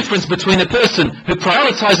 But the difference between a person who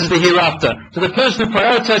prioritizes the hereafter to the person who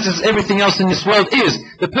prioritizes everything else in this world is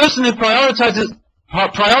the person who prioritizes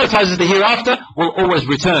the hereafter will always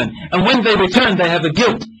return. And when they return, they have a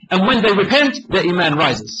guilt. And when they repent, their iman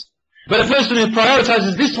rises. But a person who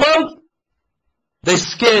prioritizes this world, they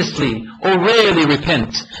scarcely or rarely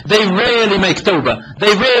repent. They rarely make tawbah.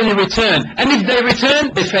 They rarely return. And if they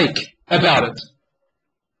return, they fake about it.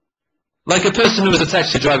 Like a person who is a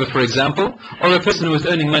taxi driver, for example, or a person who is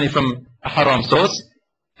earning money from a haram source,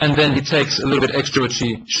 and then he takes a little bit extra which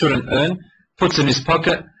he shouldn't earn, puts in his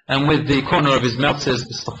pocket, and with the corner of his mouth says,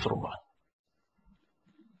 Astaghfirullah.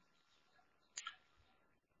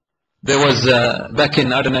 There was, back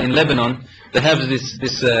in, I don't know, in Lebanon, they have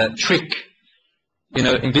this trick, you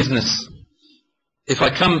know, in business. If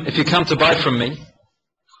you come to buy from me,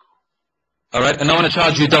 alright, and I want to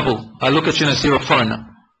charge you double, I look at you and I see you're a foreigner.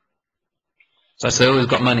 So I say, oh, he's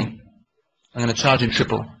got money. I'm going to charge him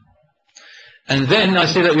triple. And then I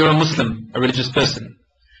see that you're a Muslim, a religious person.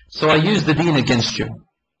 So I use the deen against you.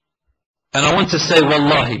 And I want to say,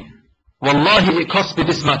 Wallahi, it cost me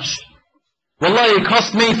this much. Wallahi, it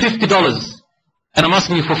cost me $50. And I'm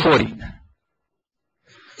asking you for 40.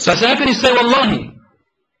 So I said, how can you say Wallahi?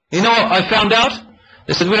 You know what I found out?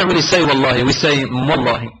 They said, we don't really say Wallahi, we say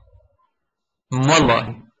Wallahi.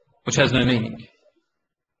 Wallahi, which has no meaning.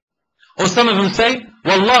 Or some of them say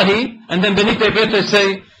Wallahi, and then beneath their breath they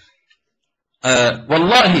say,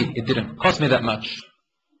 Wallahi, it didn't cost me that much.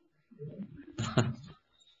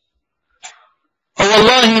 Oh,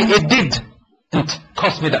 Wallahi, it didn't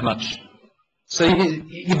cost me that much. So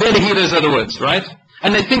you barely hear those other words, right?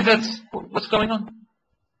 And they think that's, what's going on?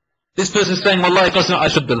 This person is saying, Wallahi, it cost me, I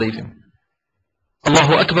should believe him.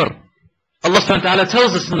 Allahu Akbar. Allah subhanahu wa ta'ala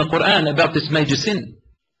tells us in the Quran about this major sin.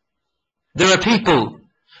 There are people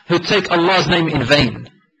who take Allah's name in vain.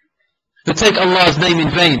 Who take Allah's name in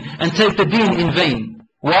vain and take the deen in vain.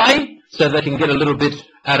 Why? So they can get a little bit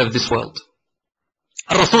out of this world.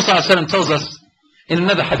 Rasul sallallahu alayhi wa sallam tells us in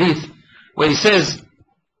another hadith where he says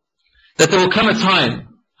that there will come a time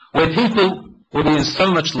where people will be in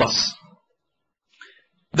so much loss.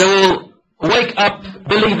 They will wake up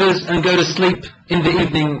believers and go to sleep in the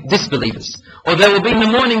evening disbelievers. Or they will be in the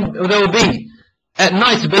morning, or they will be at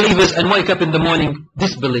night believers and wake up in the morning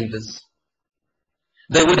disbelievers.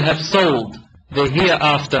 They would have sold their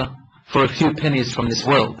hereafter for a few pennies from this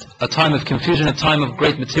world. A time of confusion, a time of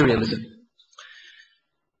great materialism.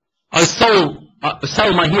 I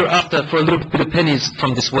sell my hereafter for a little bit of pennies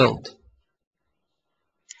from this world.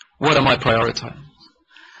 What am I prioritizing?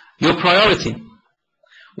 Your priority,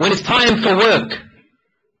 when it's time for work,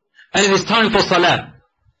 and it is time for salah,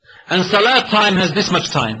 and salah time has this much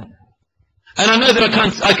time, and I know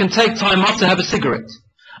that I can take time off to have a cigarette.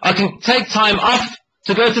 I can take time off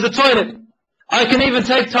to go to the toilet. I can even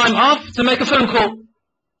take time off to make a phone call.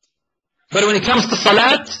 But when it comes to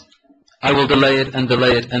salat, I will delay it and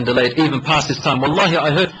delay it and delay it, even past this time. Wallahi,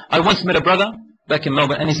 I once met a brother back in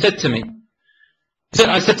Melbourne, and he said to me,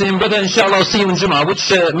 I said to him, brother, inshallah, I'll see you in Jummah. Which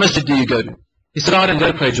masjid do you go to? He said, I don't go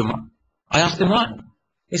to pray Jummah. I asked him why.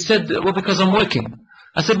 He said, well, because I'm working.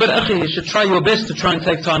 I said, but akhi, you should try your best to try and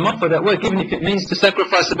take time off for that work, even if it means to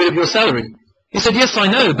sacrifice a bit of your salary. He said, yes, I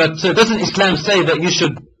know, but doesn't Islam say that you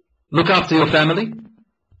should look after your family?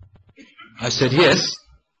 I said, yes,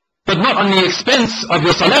 but not on the expense of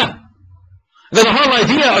your salah. Then the whole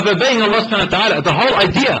idea of obeying Allah subhanahu wa ta'ala, the whole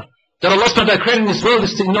idea that Allah subhanahu wa ta'ala created in this world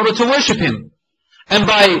is in order to worship Him. And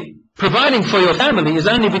by providing for your family is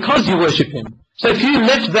only because you worship Him. So if you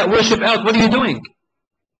left that worship out, what are you doing?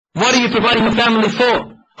 What are you providing your family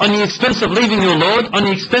for? On the expense of leaving your Lord? On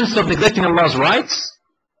the expense of neglecting Allah's rights?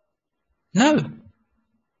 No.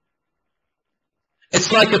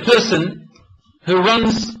 It's like a person who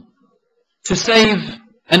runs to save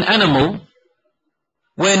an animal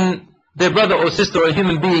when their brother or sister or a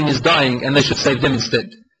human being is dying and they should save them instead.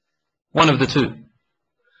 One of the two.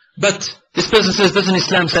 But this person says, doesn't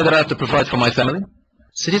Islam say that I have to provide for my family?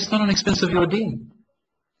 So it's not on expense of your deen.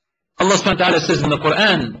 Allah subhanahu wa ta'ala says in the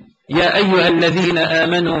Quran, يَا أَيُّهَا الَّذِينَ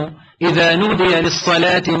آمَنُوا إِذَا نُودِيَ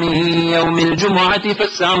لِلصَّلَاةِ مِنْ يَوْمِ الْجُمُعَةِ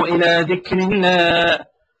فَاسْعَوْا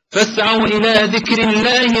إِلَى ذِكْرِ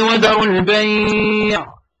اللَّهِ وَذَرُوا الْبَيْعَ.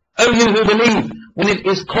 O you who believe, when it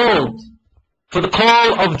is called for the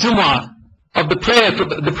call of Jumu'ah, of the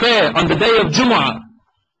prayer on the day of Jumu'ah,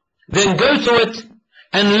 then go to it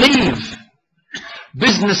and leave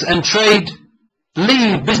business and trade.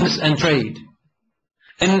 Leave business and trade.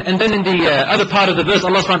 And then in the other part of the verse,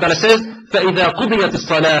 Allah subhanahu wa ta'ala says, فَإِذَا قُضِيَتِ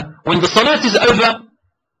الصَّلَاةِ. When the salat is over,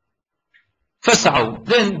 فَاسْعَوْا.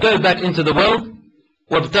 Then go back into the world,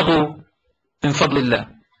 وَابْتَغُوا مِنْ فَضْلِ اللَّهِ.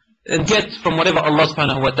 And get from whatever Allah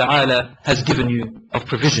subhanahu wa ta'ala has given you of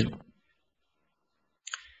provision.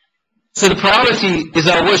 So the priority is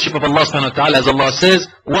our worship of Allah subhanahu wa ta'ala, as Allah says,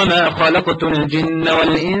 وَمَا خَلَقْتُ الْجِنَّ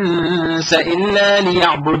وَالْإِنسَ إِلَّا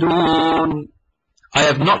لِيَعْبُدُونَ. I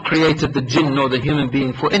have not created the jinn nor the human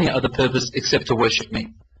being for any other purpose except to worship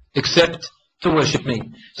me. Except to worship me.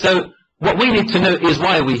 So what we need to know is,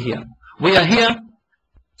 why are we here? We are here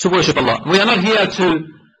to worship Allah. We are not here to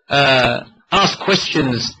ask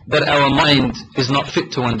questions that our mind is not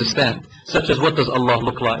fit to understand, such as what does Allah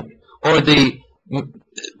look like, or the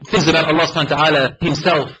things about Allah subhanahu wa ta'ala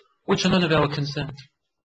Himself, which are none of our concern.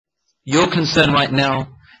 Your concern right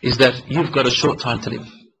now is that you've got a short time to live.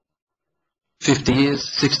 50 years,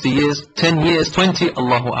 60 years, 10 years, 20,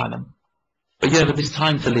 Allahu A'lam. But you have this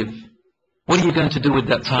time to live. What are you going to do with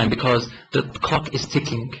that time? Because the clock is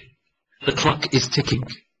ticking. The clock is ticking.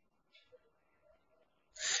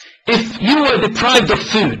 If you were deprived of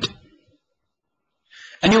food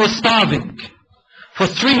and you were starving for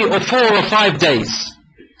 3 or 4 or 5 days,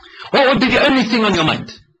 what would be the only thing on your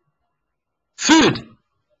mind? Food.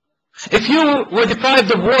 If you were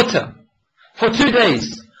deprived of water for 2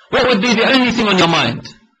 days, what would be the only thing on your mind?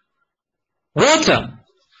 Water.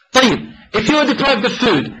 If you were deprived of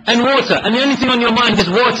food and water, and the only thing on your mind is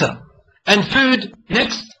water and food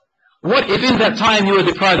next, what if in that time you were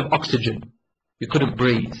deprived of oxygen? You couldn't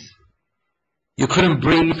breathe. You couldn't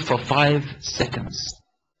breathe for 5 seconds.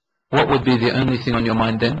 What would be the only thing on your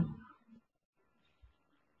mind then?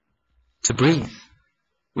 To breathe.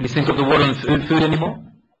 Will you think of the water and food anymore?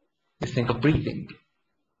 You think of breathing.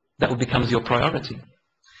 That becomes your priority.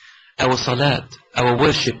 Our salat, our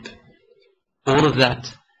worship, all of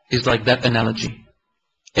that is like that analogy.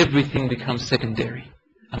 Everything becomes secondary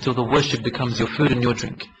until the worship becomes your food and your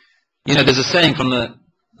drink. You know, there's a saying from the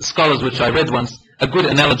scholars which I read once, a good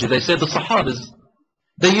analogy. They said the Sahabas,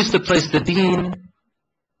 they used to place the deen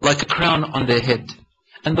like a crown on their head,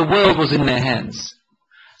 and the world was in their hands.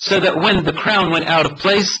 So that when the crown went out of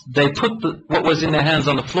place, they put what was in their hands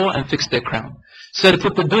on the floor and fixed their crown. So they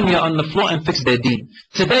put the dunya on the floor and fixed their deen.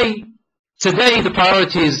 Today the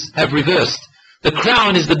priorities have reversed. The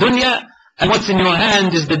crown is the dunya, and what's in your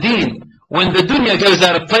hand is the deen. When the dunya goes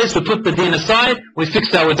out of place, we put the deen aside, we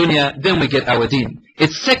fix our dunya, then we get our deen.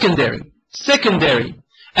 It's secondary. Secondary.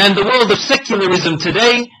 And the world of secularism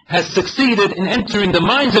today has succeeded in entering the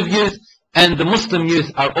minds of youth, and the Muslim youth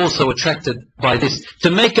are also attracted by this, to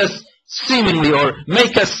make us seemingly, or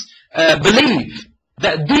make us believe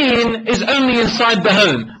that deen is only inside the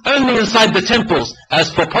home, only inside the temples.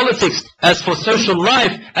 As for politics, as for social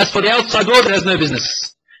life, as for the outside world, it has no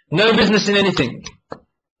business. No business in anything.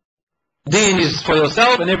 Deen is for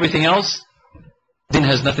yourself, and everything else, deen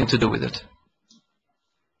has nothing to do with it.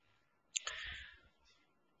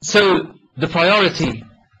 So, the priority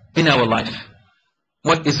in our life,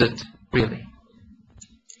 what is it really?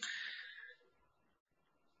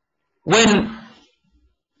 When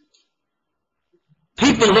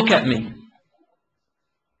people look at me,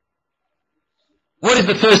 what is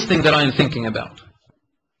the first thing that I am thinking about?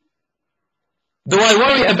 Do I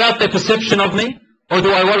worry about their perception of me? Or do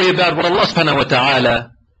I worry about what Allah subhanahu wa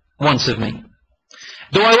ta'ala wants of me?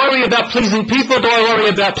 Do I worry about pleasing people? Or do I worry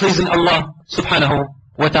about pleasing Allah subhanahu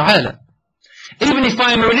wa ta'ala? Even if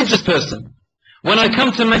I am a religious person, when I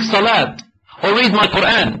come to make salat, or read my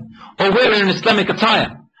Quran, or wear an Islamic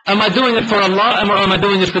attire, am I doing it for Allah or am I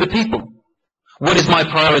doing it for the people? What is my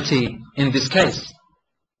priority in this case?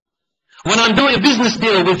 When I'm doing a business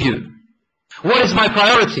deal with you, what is my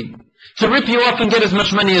priority? To rip you off and get as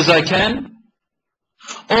much money as I can?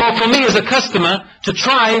 Or for me as a customer to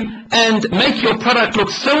try and make your product look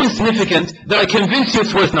so insignificant that I convince you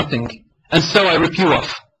it's worth nothing, and so I rip you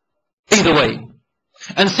off? Either way.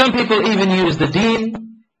 And some people even use the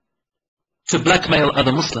deen to blackmail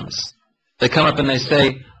other Muslims. They come up and they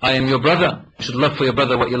say, I am your brother. You should love for your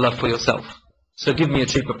brother what you love for yourself. So give me a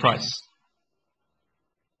cheaper price.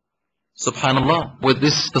 Subhanallah. Were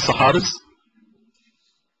this the Sahabas?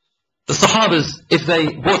 The Sahabas, if they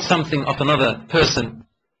bought something of another person,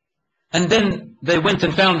 and then they went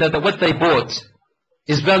and found out that what they bought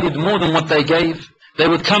is valued more than what they gave, they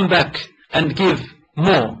would come back and give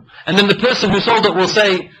more. And then the person who sold it will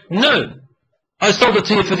say, no, I sold it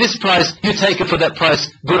to you for this price, you take it for that price,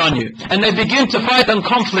 good on you. And they begin to fight and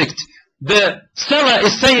conflict. The seller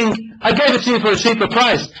is saying, I gave it to you for a cheaper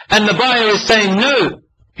price. And the buyer is saying, no,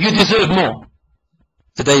 you deserve more.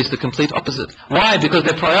 Today is the complete opposite. Why? Because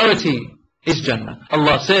their priority is Jannah.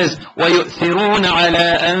 Allah says, وَيُؤْثِرُونَ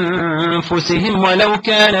عَلَىٰ أَنفُسِهِمْ وَلَوْ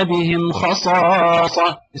كَانَ بِهِمْ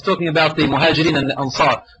خَصَاصَةٌ. He's talking about the Muhajirin and the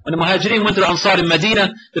Ansar. When the Muhajirin went to the Ansar in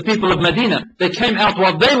Medina, the people of Medina, they came out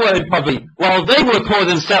while they were in poverty, while they were poor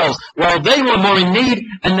themselves, while they were more in need,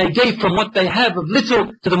 and they gave from what they have of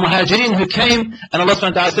little to the Muhajirin who came, and Allah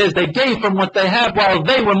subhanahu wa ta'ala says they gave from what they have while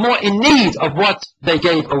they were more in need of what they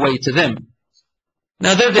gave away to them.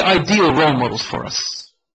 Now they're the ideal role models for us.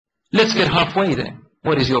 Let's get halfway there.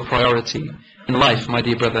 What is your priority in life, my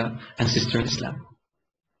dear brother and sister in Islam?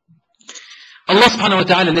 Allah subhanahu wa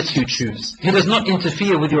ta'ala lets you choose. He does not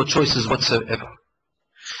interfere with your choices whatsoever.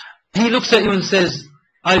 He looks at you and says,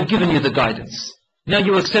 I have given you the guidance. Now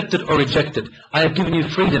you accept it or reject it. I have given you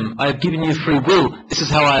freedom. I have given you free will. This is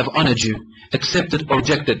how I have honored you. Accept it or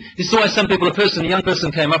reject it. This is why some people, a young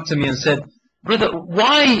person came up to me and said, brother,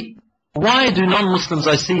 why do non-Muslims,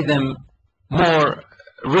 I see them more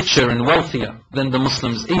richer and wealthier than the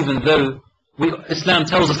Muslims, even though Islam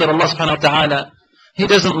tells us that Allah subhanahu wa ta'ala, He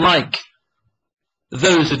doesn't like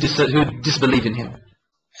those who disbelieve in Him.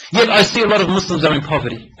 Yet I see a lot of Muslims are in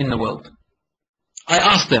poverty in the world. I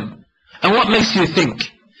ask them, and what makes you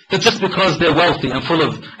think that just because they're wealthy and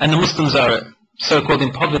and the Muslims are so-called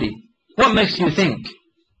in poverty, what makes you think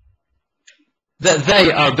that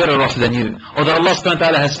they are better off than you, or that Allah subhanahu wa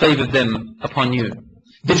ta'ala has favored them upon you?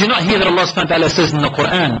 Did you not hear that Allah subhanahu wa ta'ala says in the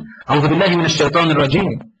Quran, أعوذ بالله من الشيطان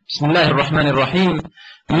الرجيم, بسم الله الرحمن الرحيم,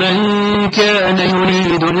 من كان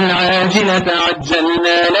يريد العاجلة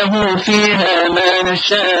عجلنا له فيها ما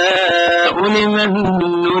نشاء لمن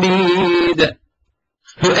نريد.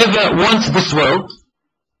 Whoever wants this world,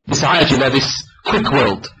 this عاجلة, this quick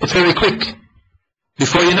world, it's very quick.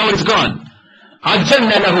 Before you know it's gone.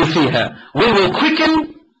 عجلنا له فيها. We will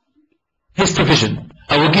quicken his provision.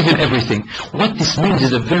 I will give him everything. What this means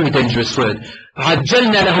is a very dangerous word.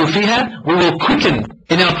 عَجَّلْنَا لَهُ فِيهَا. We will quicken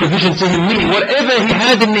in our provision to him, meaning whatever he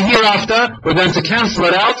has in the hereafter, we're going to cancel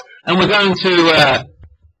it out, and we're going to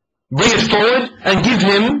bring it forward and give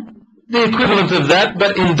him the equivalent of that,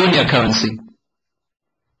 but in dunya currency.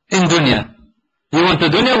 In dunya. You want the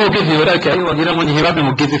dunya, we'll give you it. Okay, well you don't want the hereafter,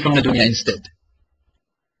 we'll give you from the dunya instead.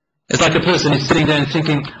 It's like a person who's sitting there and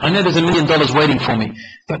thinking, I know there's $1 million waiting for me,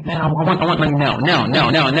 but man, I want money now.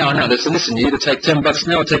 They say, listen, you either take $10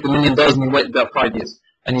 now or take $1 million and you wait about 5 years.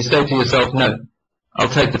 And you say to yourself, no, I'll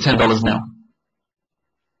take the $10 now.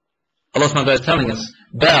 Allah subhanahu wa ta'ala is telling us,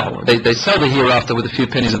 bow. They sell the hereafter with a few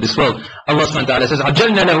pennies of this world. Allah subhanahu wa ta'ala says,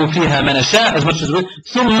 عَجَّلْنَا لَهُ فِيهَا مَا نَشَاءُ, as much as we,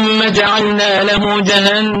 ثُمَّ جَعَلْنَا لَهُ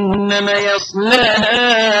جَهَنَّمَ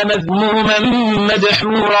يَصْلَاهَا مَذْمُومًا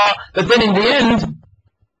مَدْحُورًا. But then in the end,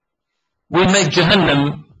 we'll make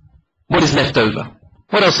Jahannam what is left over.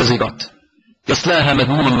 What else has he got? يَصْلَاهَا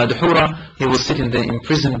مَذْمُومًا مَدْحُورًا. He will sit in there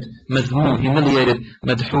imprisoned, madhmoom, humiliated,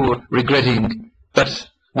 madhur, regretting. But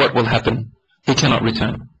what will happen? He cannot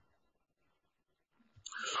return.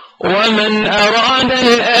 وَمَنْ أَرَادَ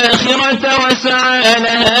الْآخِرَةَ وَسَعَى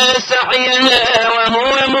لَهَا سَعْيَهَا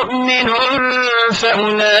وَهُوَ مُؤْمِنٌ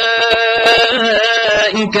فَأُولَئِكَ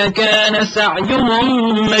كَانَ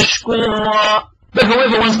سَعْيُهُمْ مَشْكُورًا. But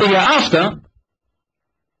whoever wants the hereafter,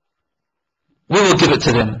 we will give it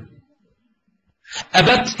to them.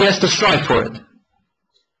 But he has to strive for it.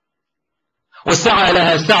 وَسَعَى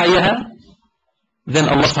لَهَا سَعْيَهَا. then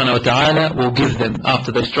Allah subhanahu wa ta'ala will give them,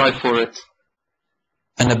 after they strive for it,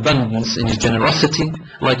 an abundance in His generosity,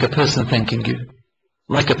 like a person thanking you.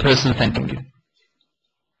 Like a person thanking you.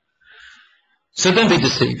 So don't be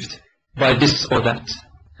deceived by this or that.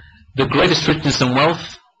 The greatest richness and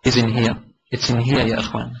wealth is in here. It's in here, ya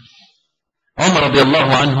akhwan. Umar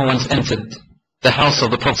radiallahu anhu once entered the house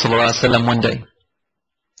of the Prophet ﷺ one day.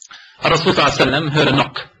 Rasul ﷺ heard a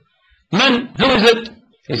knock. Man, who is it?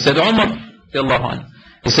 He said, Umar radiallahu anhu.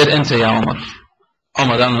 He said, enter, ya Umar.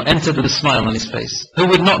 Umar entered with a smile on his face. Who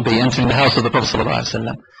would not be entering the house of the Prophet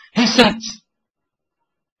ﷺ? He sat.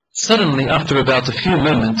 Suddenly, after about a few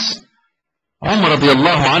moments, Umar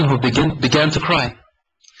radiallahu anhu began to cry.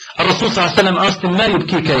 Rasul ﷺ asked him, مَا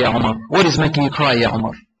يُبْكِيكَ يَا Umar? What is making you cry, ya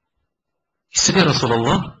Umar? He said, Ya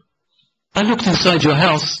Rasulullah, I looked inside your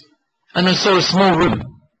house and I saw a small room.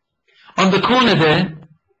 On the corner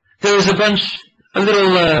there is a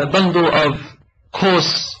little bundle of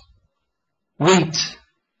coarse wheat,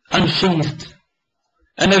 unsheathed.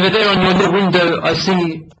 And over there on your little window I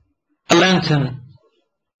see a lantern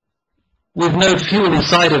with no fuel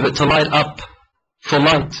inside of it to light up for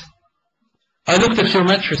light. I looked at your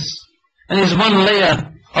mattress and there's one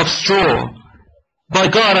layer of straw. By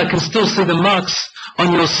God, I can still see the marks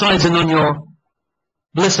on your sides and on your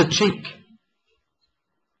blessed cheek.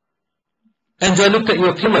 And I looked at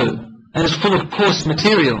your pillow and it's full of coarse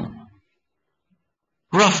material.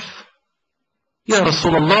 Rough. Ya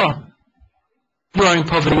Rasulullah, you are in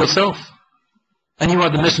poverty yourself. And you are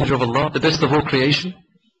the messenger of Allah, the best of all creation.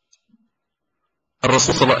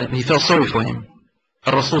 He felt sorry for him.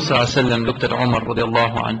 Rasul looked at Umar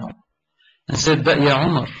radiallahu anhu and said, but ya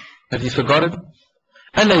Umar, have you forgotten?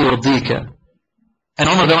 أَلَا يُرْضِيكَ. And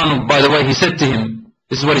Umar, by the way, he said to him,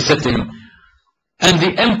 this is what he said to him, and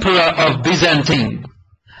the emperor of Byzantine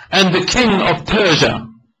and the king of Persia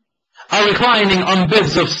are reclining on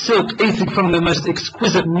beds of silk, eating from the most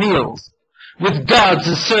exquisite meals, with guards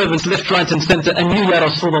and servants left, right and center, and you, Ya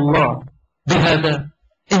Rasulullah, bihada,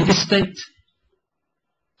 in this state?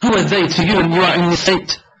 Who are they to you and you are in this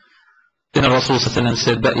state? Then Rasul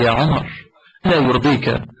said, but Ya Umar, لا يرضيك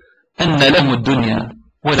أن لهم الدنيا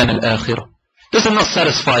ولنا الآخرة. Does it not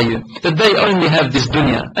satisfy you that they only have this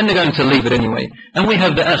dunya and they're going to leave it anyway, and we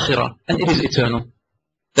have the akhirah and it is eternal?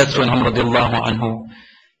 That's when Umar radiallahu anhu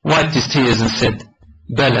wiped his tears and said,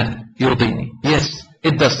 Bala yurdini. Yes,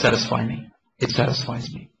 it does satisfy me. It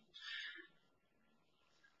satisfies me.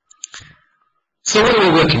 So what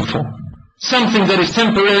are we working for? Something that is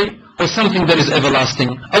temporary or something that is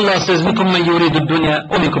everlasting? Allah says, مِنْكُمْ مَنْ يُرِيدُ الدُّنْيَا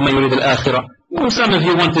وَمِنْكُمْ مَنْ يُرِيدُ الْآخِرَةِ. Some of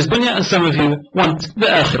you want this dunya and some of you want the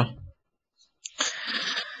akhirah.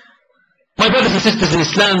 My brothers and sisters in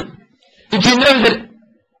Islam, did you know that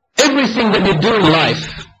everything that you do in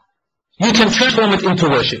life, you can transform it into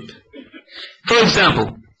worship? For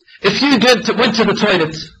example, if you went to the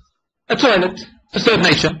toilet, a third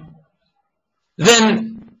nature, then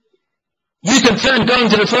you can turn going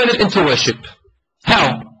to the toilet into worship.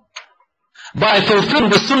 How? By fulfilling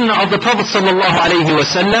the sunnah of the Prophet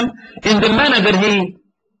ﷺ in the manner that he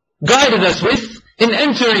guided us with, in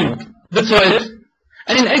entering the toilet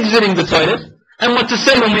and in exiting the toilet, and what to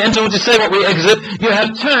say when we enter, what to say when we exit. You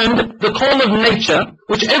have turned the call of nature,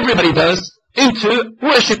 which everybody does, into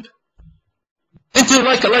worship. Into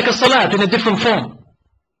like a salat in a different form.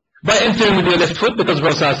 By entering with your left foot, because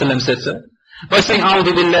Prophet ﷺ said so. By saying,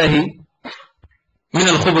 A'udhu billahi min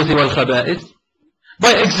al-khubuthi wal-khaba'ith.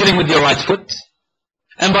 By exiting with your right foot.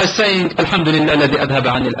 And by saying, Alhamdulillah alladhi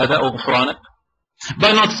adhaba anil adha wa ghufranak.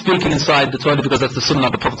 By not speaking inside the toilet, because that's the sunnah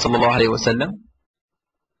of the Prophet ﷺ.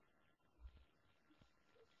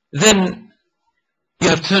 Then you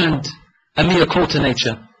have turned a mere call to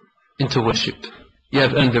nature into worship. You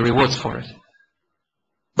have earned the rewards for it.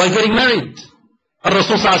 By getting married,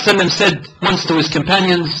 Rasul ﷺ said once to his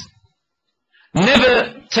companions,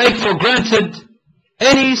 never take for granted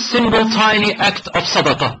any single tiny act of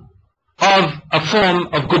sadaqah, of a form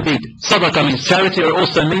of good deed. Sadaqah means charity, or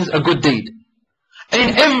also means a good deed.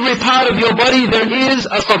 In every part of your body there is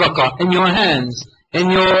a sadaqah. In your hands, in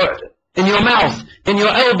your mouth, in your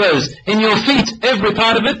elbows, in your feet, every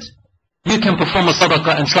part of it, you can perform a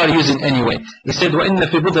sadaqah and try to use it anyway. He said, وَإِنَّ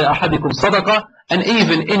فِي بُضْعِ أَحَدِكُمْ صَدَقَةً. And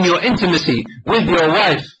even in your intimacy with your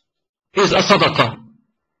wife is a sadaqah.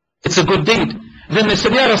 It's a good deed. Then they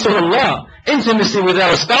said, Ya Rasulullah, intimacy with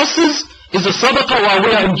our spouses is a sadaqah while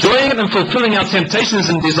we are enjoying it and fulfilling our temptations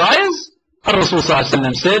and desires? Rasul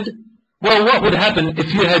ﷺ said, well, what would happen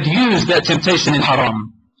if you had used that temptation in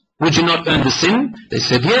haram? Would you not earn the sin? They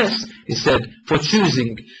said, yes. He said, for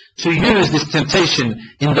choosing to use this temptation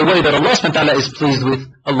in the way that Allah subhanahu wa ta'ala is pleased with,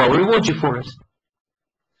 Allah will reward you for it.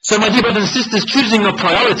 So my dear brothers and sisters, choosing your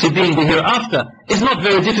priority being the hereafter is not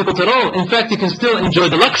very difficult at all. In fact, you can still enjoy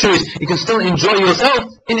the luxuries, you can still enjoy yourself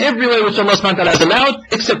in every way which Allah subhanahu wa ta'ala has allowed,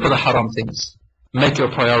 except for the haram things. Make your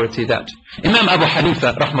priority that. Imam Abu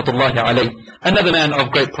Hanifa, rahmatullahi alayh, another man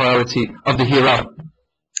of great priority of the hereafter.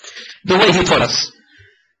 The way he taught us.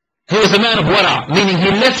 He was a man of wara', meaning he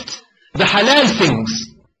left the halal things,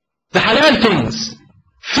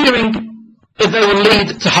 fearing that they will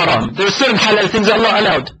lead to haram. There are certain halal things that Allah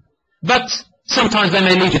allowed, but sometimes they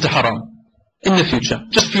may lead you to haram in the future,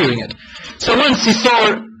 just fearing it. So once he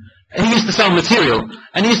saw, and he used to sell material,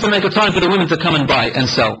 and he used to make a time for the women to come and buy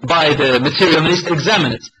the material, and he used to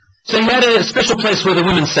examine it. So he had a special place where the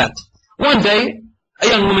women sat. One day, a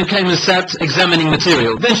young woman came and sat examining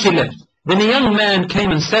material. Then she left. Then a young man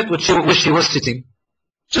came and sat where she was sitting,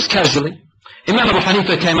 just casually. Imam Abu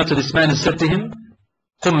Hanifa came up to this man and said to him,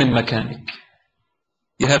 "Qum min makanik."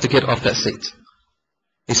 You have to get off that seat.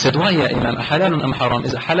 He said, "Why, ya Imam? Halalun am haram?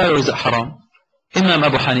 Is it halal or is it haram?" Imam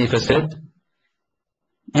Abu Hanifa said,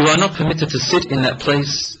 "You are not permitted to sit in that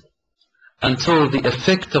place until the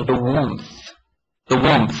effect of the warmth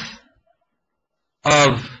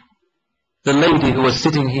of the lady who was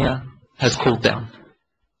sitting here has cooled down.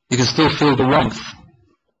 You can still feel the warmth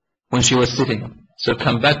when she was sitting. So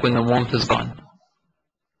come back when the warmth is gone."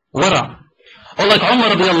 Wara. Or like Umar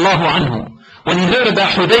radiallahu anhu, when he heard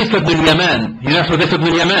about Hudayfa ibn al-Yaman, you know Hudayfa ibn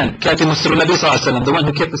al-Yaman, Kati Muslim Nabi sallallahu alayhi wa sallam, the one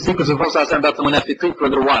who kept the secrets of Prophet sallallahu alayhi wa sallam about the munafiqeen for a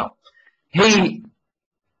little while. He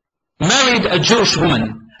married a Jewish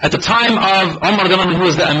woman at the time of Umar radiallahu anhu, who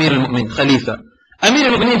was the Amir al-Mu'min, Khalifa. Amir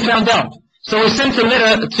al-Mu'min found out. So he sent a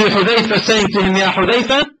letter to Hudayfa saying to him, "Ya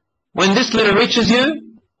Hudayfa, when this letter reaches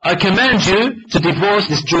you, I command you to divorce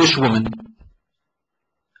this Jewish woman."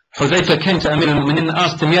 Hudayfa came to Amir al-Mu'minin and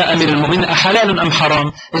asked him, "Ya Amir al-Mu'minin, ahalalun am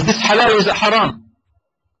haram? Is this halal or is it haram?"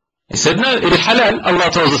 He said, "No, it is halal. Allah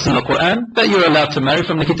tells us in the Quran that you're allowed to marry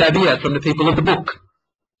from the kitabiyat, from the people of the book,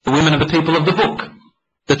 the women of the people of the book,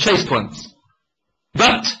 the chaste ones.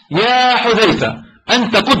 But, Ya Hudayfa,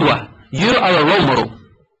 anta qudwa, you are a role model.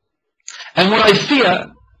 And what I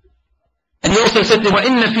fear," and he also said to him,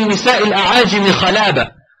 وَإِنَّ فِي نِسَاءِ الْأَعَاجِمِ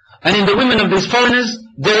خَلَابًا, and in the women of these foreigners,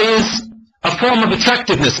 there is a form of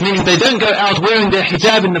attractiveness, meaning they don't go out wearing their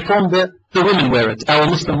hijab in the form that the women wear it, our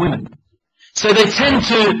Muslim women. So they tend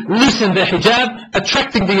to loosen their hijab,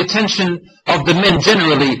 attracting the attention of the men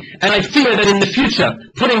generally. And I fear that in the future,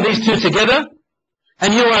 putting these two together,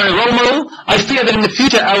 and you are a role model, I fear that in the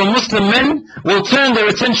future our Muslim men will turn their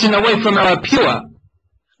attention away from our pure,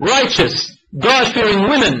 righteous, God-fearing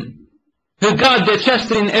women who guard their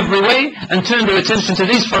chastity in every way, and turn their attention to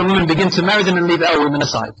these foreign women, begin to marry them and leave our women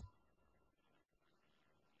aside."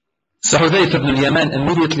 So Hudayfa ibn al-Yaman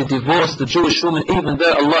immediately divorced the Jewish woman, even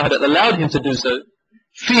though Allah had allowed him to do so,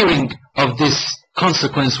 fearing of this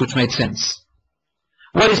consequence which made sense.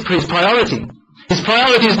 What is his priority? His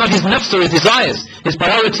priority is not his nafs or his desires. His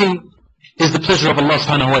priority is the pleasure of Allah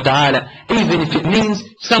subhanahu wa ta'ala, even if it means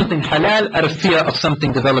something halal out of fear of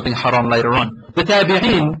something developing haram later on. The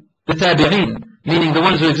tabi'een, meaning the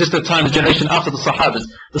ones who existed at the time of the generation after the Sahabas.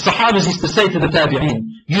 The Sahabas used to say to the tabi'een,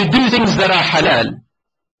 "You do things that are halal.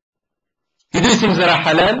 You do things that are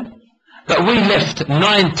halal, but we left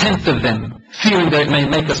 9/10 of them, fearing that it may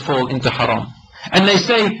make us fall into haram." And they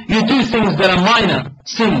say, "You do things that are minor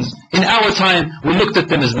sins. In our time, we looked at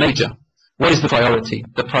them as major." What is the priority?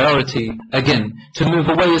 The priority, again, to move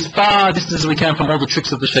away as far distance as we can from all the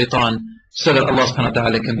tricks of the shaitan, so that Allah subhanahu wa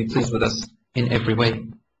ta'ala can be pleased with us in every way.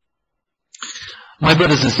 My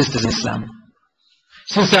brothers and sisters in Islam,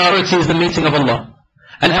 since our priority is the meeting of Allah,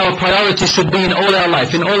 and our priority should be in all our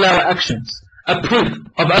life, in all our actions, a proof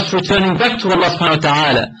of us returning back to Allah subhanahu wa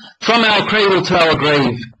ta'ala, from our cradle to our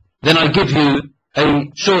grave, then I'll give you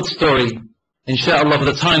a short story, inshallah, for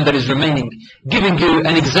the time that is remaining, giving you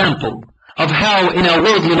an example of how in our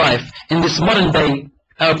worldly life, in this modern day,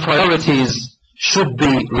 our priorities should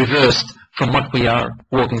be reversed from what we are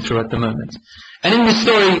walking through at the moment. And in this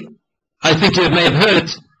story, I think you may have heard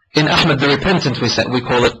it in Ahmad the Repentant, we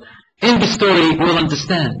call it. In this story, we'll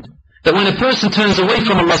understand that when a person turns away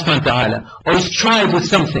from Allah subhanahu wa ta'ala, or is tried with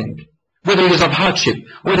something, whether it is of hardship,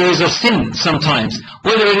 whether it is of sin sometimes,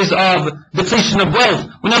 whether it is of depletion of wealth,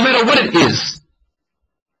 no matter what it is,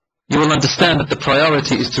 you will understand that the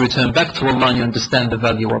priority is to return back to Allah, and you understand the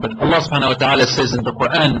value of it. Allah subhanahu wa ta'ala says in the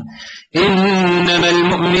Quran, إِنَّمَا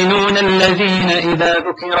الْمُؤْمِنُونَ الَّذِينَ إِذَا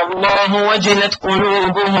ذُكِرَ اللَّهُ وَجِلَتْ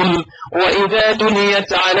قُلُوبُهُمْ وَإِذَا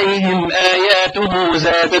تُلِيَتْ عَلَيْهِمْ آيَاتُهُ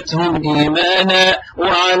زَادَتْهُمْ إِيمَانًا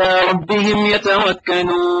وَعَلَى رَبِّهِمْ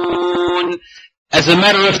يَتَوَكَّلُونَ. As a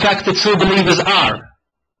matter of fact, the true believers are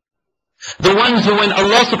The ones who, when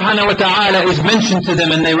Allah subhanahu wa ta'ala is mentioned to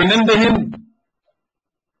them and they remember Him,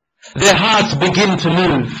 their hearts begin to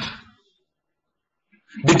move.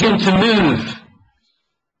 Begin to move.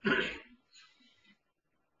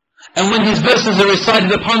 And when these verses are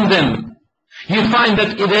recited upon them, you find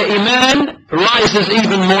that their iman rises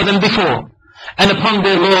even more than before. And upon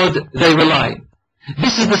their Lord they rely.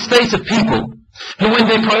 This is the state of people who, when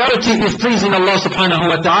their priority is pleasing Allah subhanahu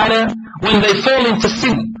wa ta'ala, when they fall into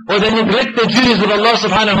sin, or they neglect their duties with Allah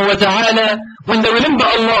subhanahu wa ta'ala, when they remember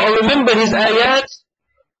Allah or remember His ayat,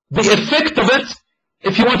 the effect of it,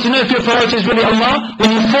 if you want to know if your priority is really Allah,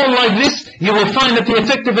 when you fall like this, you will find that the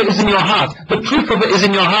effect of it is in your heart. The proof of it is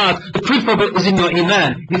in your heart. The proof of it is in your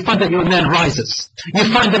iman. You find that your iman rises.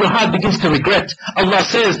 You find that your heart begins to regret. Allah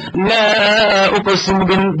says, لا أقسم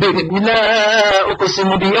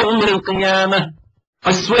بيوم القيامة.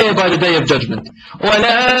 I swear by the day of judgment.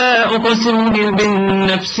 ولا أقسم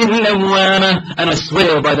بالنفس اللوامة. And I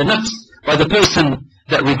swear by the nafs, by the person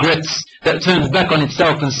that regrets, that turns back on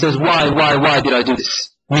itself and says, why did I do this?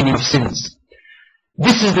 Meaning of sins.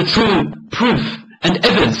 This is the true proof and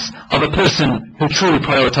evidence of a person who truly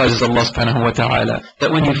prioritizes Allah subhanahu wa ta'ala.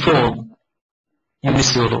 That when you fall, you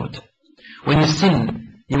miss your Lord. When you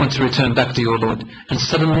sin, you want to return back to your Lord. And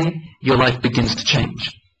suddenly, your life begins to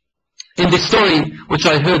change. In this story, which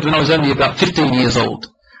I heard when I was only about 15 years old,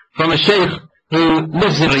 from a sheikh who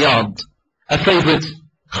lives in Riyadh, a favorite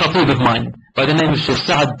khatib of mine, by the name of Sheikh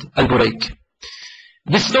Saad al-Buraik.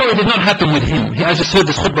 This story did not happen with him. I just heard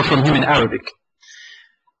this khutbah from him in Arabic.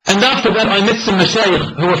 And after that I met some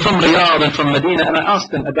mashayikh who were from Riyadh and from Medina, and I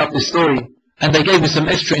asked them about this story, and they gave me some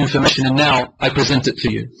extra information, and now I present it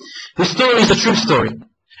to you. This story is a true story.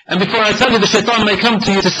 And before I tell you, the shaitan may come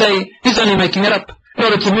to you to say, he's only making it up, in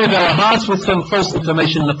order to move our hearts with some false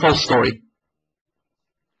information and a false story.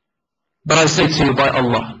 But I say to you, by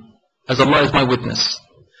Allah, as Allah is my witness,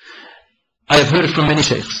 I have heard it from many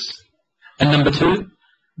sheikhs. And number two,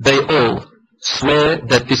 they all swear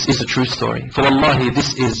that this is a true story. For Wallahi,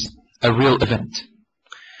 this is a real event.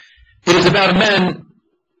 It is about a man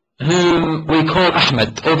whom we call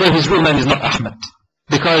Ahmed, although his real name is not Ahmed,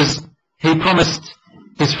 because his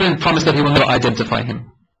friend promised that he will never identify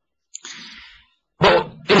him.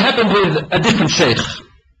 But it happened with a different sheikh.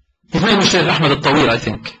 His name was Sheikh Ahmed al-Tawil, I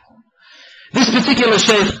think. This particular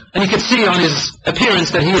sheikh, and you can see on his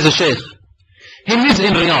appearance that he is a sheikh, he lives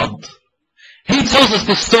in Riyadh. He tells us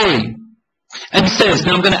this story, and he says,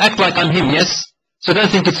 now I'm going to act like I'm him, yes? So don't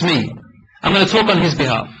think it's me. I'm going to talk on his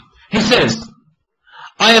behalf. He says,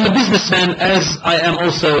 I am a businessman as I am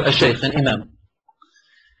also a sheikh, an imam.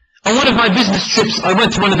 On one of my business trips, I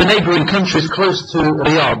went to one of the neighboring countries close to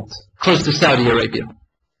Riyadh, close to Saudi Arabia.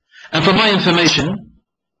 And for my information,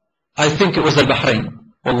 I think it was Al-Bahrain.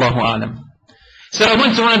 Wallahu a'lam. So I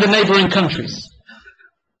went to one of the neighboring countries,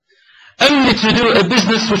 only to do a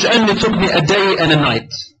business which only took me a day and a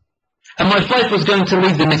night. And my flight was going to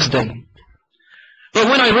leave the next day. But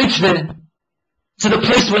when I reached there, to the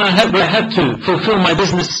place where I had to fulfill my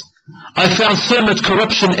business, I found so much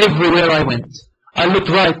corruption everywhere I went. I looked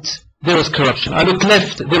right, there was corruption. I looked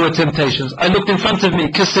left, there were temptations. I looked in front of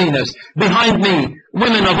me, casinos. Behind me,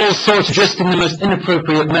 women of all sorts dressed in the most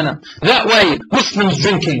inappropriate manner. That way, Muslims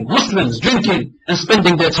drinking and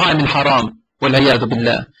spending their time in haram. وَالْعِيَاذُ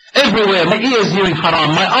بِاللَّهِ. Everywhere, my ears hearing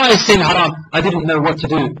haram, my eyes seeing haram. I didn't know what to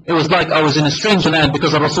do. It was like I was in a strange land,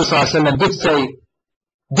 because Rasul ﷺ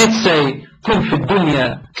did say, كُنْ فِي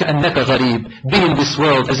الدُّنْيَا كَأَنَّكَ غَرِيب. Be in this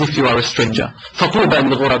world as if you are a stranger.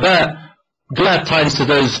 فَطُوبَى لِلْغُرَبَاءِ. Glad tidings to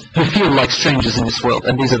those who feel like strangers in this world,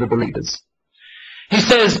 and these are the believers. He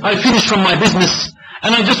says, I finished from my business,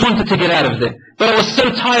 and I just wanted to get out of there. But I was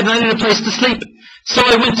so tired and I needed a place to sleep. So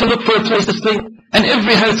I went to look for a place to sleep. And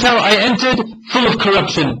every hotel I entered, full of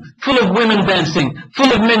corruption, full of women dancing,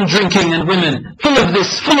 full of men drinking and women, full of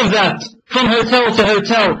this, full of that, from hotel to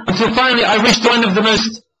hotel, until finally I reached one of the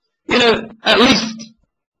most, at least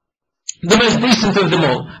the most decent of them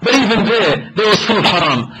all. But even there was full of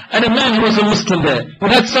haram. And a man who was a Muslim there, who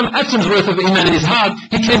had some atoms worth of iman in his heart,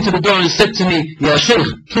 he came to the door and said to me, Ya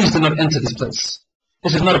Shaykh, please do not enter this place.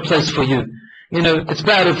 This is not a place for you. It's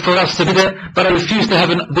bad for us to be there, but I refuse to have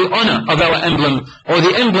the honor of our emblem, or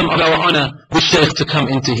the emblem of our honor, the Shaykh, to come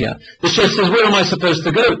into here. The Shaykh says, where am I supposed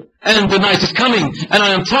to go? And the night is coming, and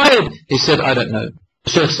I am tired. He said, I don't know. The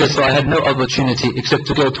Shaykh says, so I had no opportunity except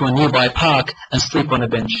to go to a nearby park and sleep on a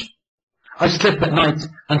bench. I slept that night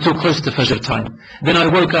until close to Fajr time. Then I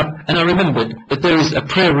woke up and I remembered that there is a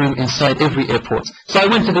prayer room inside every airport. So I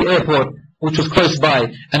went to the airport, which was close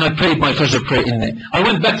by, and I prayed my Fajr prayer in there. I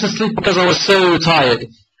went back to sleep because I was so tired.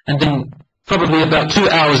 And then, probably about 2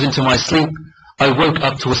 hours into my sleep, I woke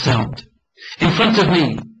up to a sound. In front of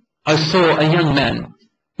me, I saw a young man,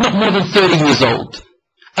 not more than 30 years old,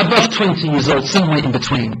 above 20 years old, somewhere in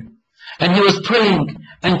between. And he was praying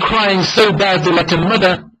and crying so badly, like a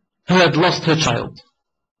mother who had lost her child.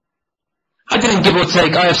 I didn't give or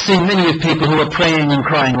take. I have seen many of people who are praying and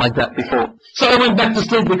crying like that before. So I went back to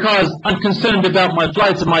sleep because I'm concerned about my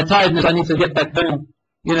flights and my tiredness. I need to get back home,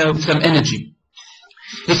 with some energy.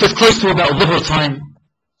 He says, close to about Dhuhr time,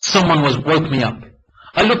 someone woke me up.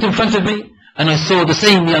 I looked in front of me and I saw the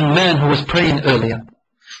same young man who was praying earlier.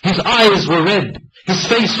 His eyes were red. His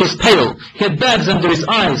face was pale. He had bags under his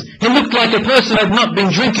eyes. He looked like a person who had not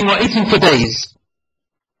been drinking or eating for days.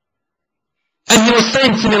 And he was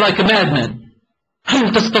saying to me like a madman,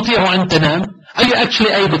 هل تستطيع أن تنام? Are you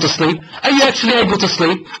actually able to sleep? Are you actually able to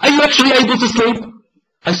sleep? Are you actually able to sleep?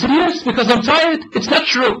 I said, yes, because I'm tired. It's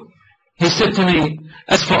natural. He said to me,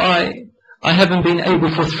 as for I haven't been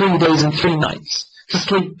able for 3 days and 3 nights to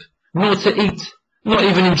sleep, nor to eat, nor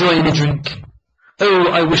even enjoy any drink.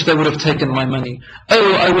 Oh, I wish they would have taken my money.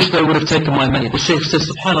 Oh, I wish they would have taken my money. The Shaykh says,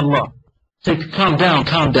 subhanallah, calm down,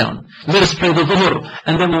 calm down. Let us pray the dhuhr,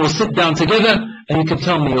 and then we will sit down together, and you can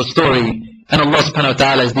tell me your story. And Allah subhanahu wa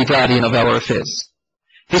ta'ala is the guardian of our affairs.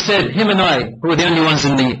 He said, him and I, who were the only ones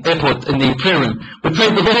in the airport, in the prayer room, we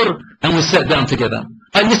prayed the dhuhr, and we sat down together.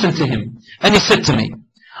 I listened to him, and he said to me,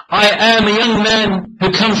 I am a young man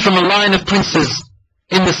who comes from a line of princes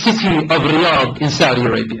in the city of Riyadh in Saudi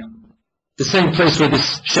Arabia. The same place where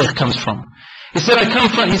this sheikh comes from. He said, I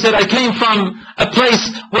came from a place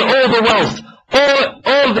where all the wealth,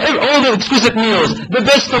 all the exquisite meals, the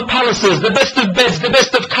best of palaces, the best of beds, the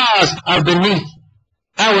best of cars are beneath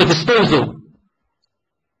our disposal.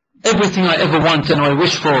 Everything I ever want and I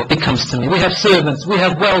wish for, it comes to me. We have servants, we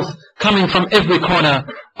have wealth coming from every corner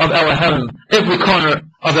of our home, every corner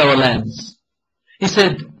of our lands. He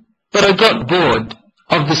said, but I got bored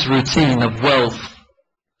of this routine of wealth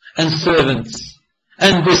and servants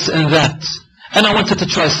and this and that, and I wanted to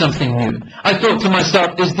try something new. I thought to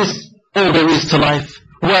myself, is this all there is to life?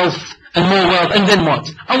 Wealth and more wealth, and then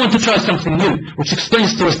what? I want to try something new, which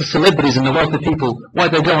explains to us the celebrities and the wealthy people, why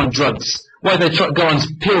they go on drugs, why they go on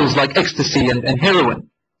pills like ecstasy and heroin,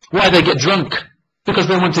 why they get drunk, because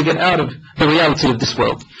they want to get out of the reality of this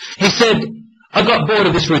world. He said, I got bored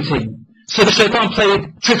of this routine, so the shaitan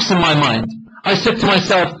played tricks in my mind. I said to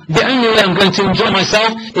myself, the only way I'm going to enjoy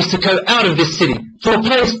myself is to go out of this city, to a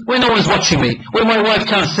place where no one's watching me, where my wife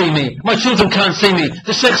can't see me, my children can't see me,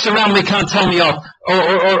 the sheikhs around me can't tell me off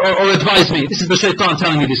or advise me. This is the shaitan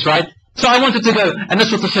telling me this, right? So I wanted to go, and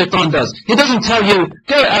that's what the shaitan does. He doesn't tell you,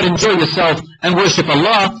 go out, enjoy yourself, and worship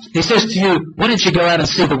Allah. He says to you, why don't you go out and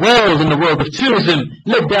see the world, in the world of tourism,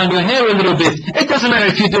 let down your hair a little bit. It doesn't matter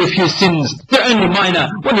if you do a few sins, they're only minor.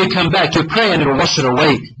 When you come back, you pray and it'll wash it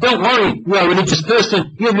away. Don't worry, you are a religious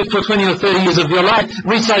person. You've lived for 20 or 30 years of your life,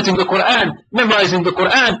 reciting the Quran, memorizing the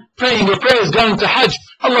Quran, praying your prayers, going to Hajj.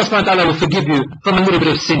 Allah subhanahu wa ta'ala will forgive you from a little bit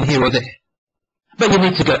of sin here or there. But you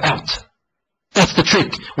need to go out. That's the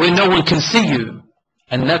trick, where no one can see you.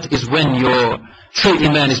 And that is when your true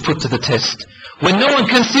iman is put to the test. When no one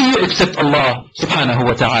can see you except Allah subhanahu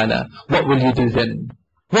wa ta'ala, what will you do then?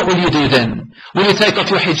 What will you do then? Will you take off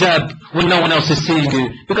your hijab when no one else is seeing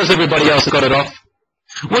you because everybody else has got it off?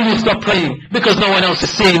 Will you stop praying because no one else is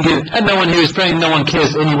seeing you and no one here is praying, no one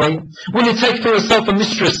cares anyway? Will you take for yourself a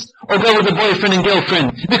mistress or go with a boyfriend and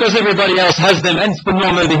girlfriend because everybody else has them and it's the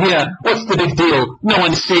norm over here? What's the big deal? No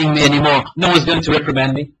one's seeing me anymore. No one's going to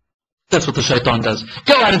reprimand me. That's what the shaitan does.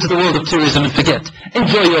 Go out into the world of tourism and forget.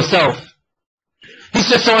 Enjoy yourself. He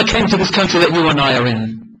says, so I came to this country that you and I are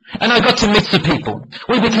in. And I got to meet some people.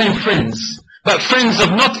 We became friends. But friends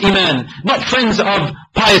of not iman, not friends of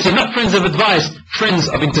piety, not friends of advice, friends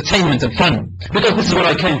of entertainment and fun. Because this is what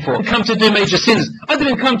I came for. I didn't come to do major sins. I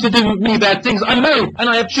didn't come to do many bad things. I'm married and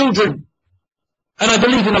I have children. And I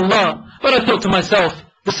believe in Allah. But I thought to myself,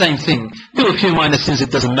 the same thing. Do a few minor sins,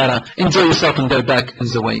 it doesn't matter. Enjoy yourself and go back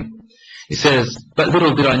and away. He says, but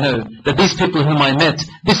little did I know that these people whom I met,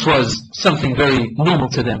 this was something very normal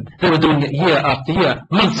to them. They were doing it year after year,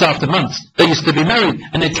 months after months. They used to be married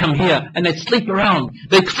and they'd come here and they'd sleep around.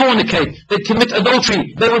 They'd fornicate, they'd commit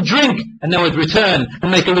adultery, they would drink and they would return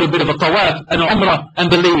and make a little bit of a tawaf and a umrah and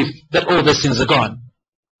believe that all their sins are gone.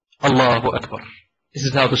 Allahu Akbar. This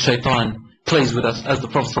is how the shaitan plays with us. As the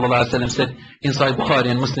Prophet ﷺ said inside Bukhari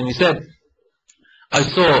and Muslim, he said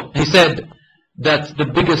that the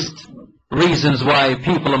biggest reasons why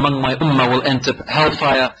people among my ummah will enter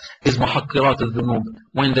hellfire is muhaqqirat al-dhunub,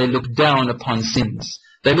 when they look down upon sins.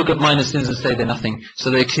 They look at minor sins and say they're nothing, so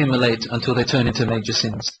they accumulate until they turn into major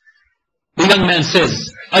sins. The young man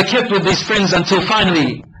says, I kept with these friends until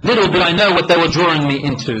finally, little did I know what they were drawing me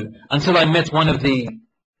into, until I met one of the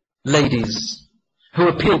ladies who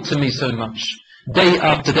appealed to me so much. Day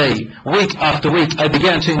after day, week after week, I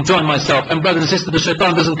began to enjoy myself. And brothers and sisters, the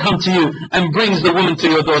shaitan doesn't come to you and brings the woman to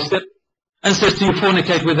your doorstep and says to you,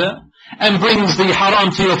 fornicate with her, and brings the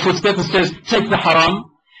haram to your footstep and says, take the haram.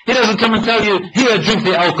 He doesn't come and tell you, here, drink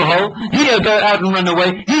the alcohol, here, go out and run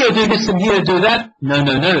away, here, do this and here, do that. No,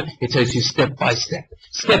 no, no. He takes you step by step,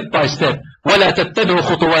 step by step. وَلَا تَتَّبِعُوا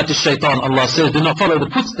خُطُوَاتِ الشَّيْطَانِ. Allah says, do not follow the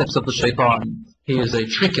footsteps of the shaitan. He is a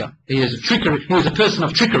tricker. He is a person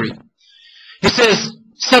of trickery. He says,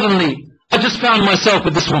 suddenly, I just found myself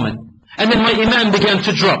with this woman. And then my iman began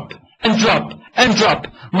to drop, and drop, and drop.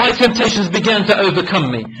 My temptations began to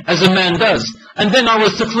overcome me, as a man does. And then I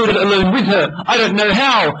was secluded alone with her. I don't know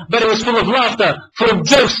how, but it was full of laughter, full of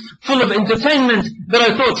jokes, full of entertainment, that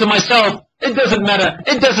I thought to myself, it doesn't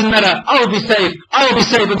matter, I'll be safe,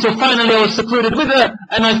 until finally I was secluded with her,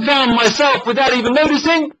 and I found myself, without even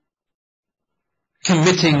noticing,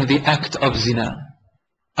 committing the act of zina.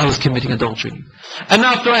 I was committing adultery. And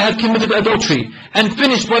after I had committed adultery and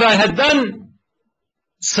finished what I had done,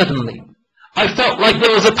 suddenly I felt like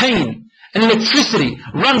there was a pain, an electricity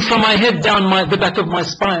run from my head down the back of my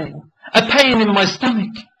spine, a pain in my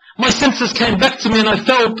stomach. My senses came back to me and I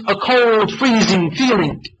felt a cold, freezing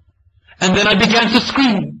feeling. And then I began to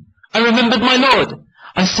scream. I remembered my Lord.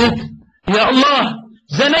 I said, Ya Allah,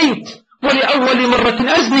 zanayt. ولأول مرة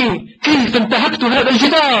أزني كيف انتهكت هذا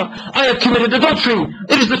الجدار. I have committed adultery.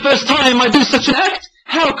 It is the first time I do such an act.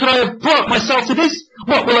 How could I have brought myself to this?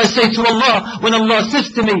 What will I say to Allah when Allah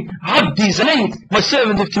says to me, Abdi zanayt, my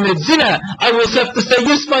servant has committed zina? I will have to say,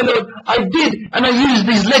 yes my Lord, I did, and I used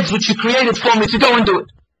these legs which you created for me to go and do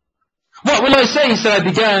it. What will I say? So I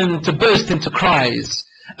began to burst into cries.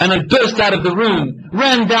 And I burst out of the room,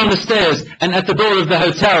 ran down the stairs, and at the door of the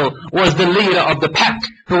hotel was the leader of the pack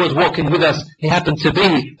who was walking with us. He happened to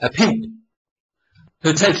be a pimp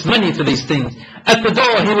who takes money for these things. At the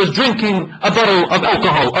door he was drinking a bottle of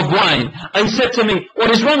alcohol, of wine. And he said to me,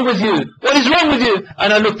 what is wrong with you? What is wrong with you?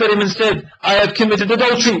 And I looked at him and said, I have committed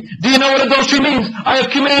adultery. Do you know what adultery means? I have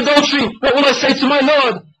committed adultery. What will I say to my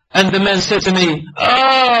Lord? And the man said to me,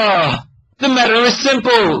 the matter is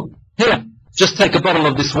simple. Here, just take a bottle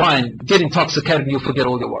of this wine, get intoxicated and you'll forget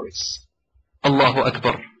all your worries. Allahu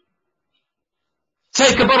Akbar.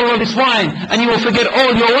 Take a bottle of this wine and you will forget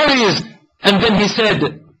all your worries. And then he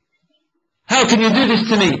said, how can you do this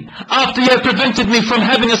to me? After you have prevented me from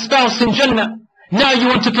having a spouse in Jannah, now you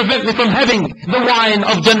want to prevent me from having the wine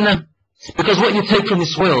of Jannah. Because what you take from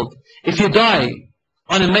this world, if you die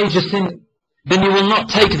on a major sin, then you will not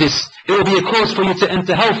take this. It will be a cause for you to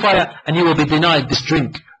enter hellfire and you will be denied this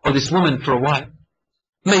drink or this woman for a while.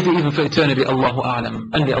 Maybe even for eternity, Allahu A'lam.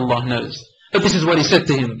 Only Allah knows. But this is what he said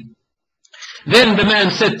to him. Then the man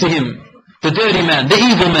said to him, the dirty man, the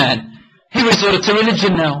evil man, he resorted to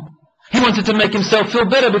religion now. He wanted to make himself feel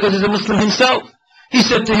better because he's a Muslim himself. He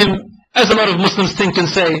said to him, as a lot of Muslims think and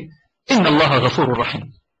say, Inna Allah ghafurur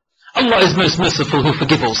rahim. Allah is most merciful who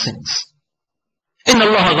forgives all sins. Inna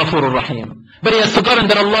Allah ghafurur rahim. But he has forgotten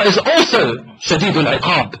that Allah is also shadidul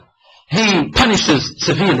iqab. He punishes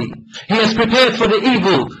severely. He has prepared for the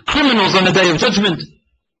evil criminals on the day of judgment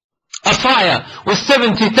a fire with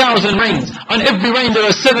 70,000 rains. On every rain there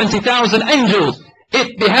are 70,000 angels.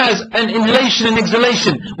 It has an inhalation and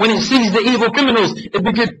exhalation. When it sees the evil criminals, it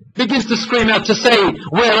begins to scream out to say,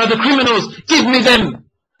 where are the criminals? Give me them.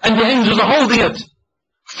 And the angels are holding it.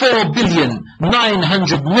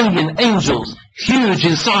 4,900,000,000 angels, huge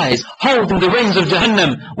in size, holding the reins of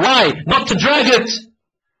Jahannam. Why? Not to drag it.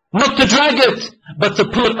 Not to drag it, but to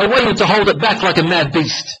pull it away and to hold it back like a mad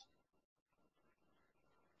beast.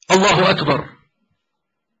 Allahu Akbar.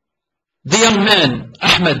 The young man,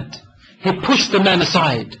 Ahmed, he pushed the man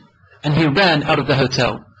aside and he ran out of the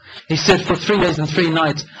hotel. He said, for 3 days and 3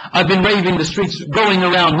 nights, I've been raving the streets, going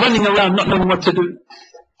around, running around, not knowing what to do.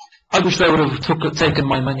 I wish they would have taken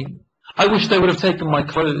my money. I wish they would have taken my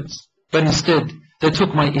clothes. But instead, they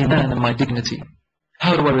took my iman and my dignity.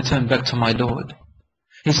 How do I return back to my Lord?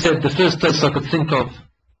 He said, the first place I could think of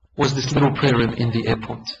was this little prayer room in the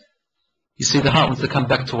airport. You see, the heart wants to come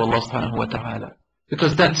back to Allah subhanahu wa ta'ala,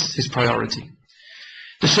 because that's his priority.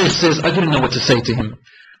 The Shaykh says, I didn't know what to say to him,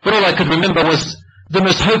 but all I could remember was the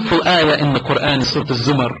most hopeful ayah in the Quran, Surah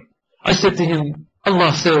Al-Zumar. I said to him,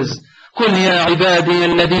 Allah says, قُلْ يَا عِبَادِيَ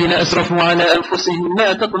الَّذِينَ أَسْرَفُوا عَلَىٰ أَنفُسِهِمْ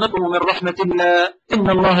لَا تَقْنَطُوا مِنْ رَحْمَةِ اللَّهِ إِنَّ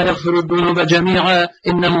اللَّهَ يَغْفِرُ الذُّنُوبَ جَمِيعًا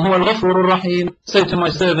إِنَّهُ هُوَ الْغَفُورُ الرَّحِيمُ. Say to my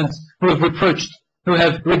servants who have reproached who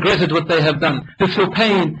have regretted what they have done, who feel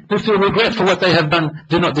pain, who feel regret for what they have done,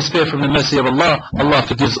 do not despair from the mercy of Allah. Allah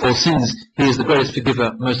forgives all sins. He is the greatest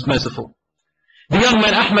forgiver, most merciful. The young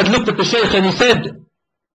man Ahmad looked at the Shaykh and he said,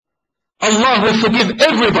 Allah will forgive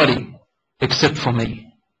everybody except for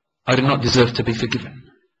me. I do not deserve to be forgiven.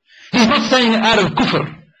 He's not saying it out of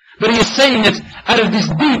kufr, but he is saying it out of this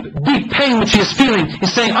deep pain which he is feeling.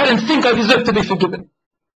 He's saying, I don't think I deserve to be forgiven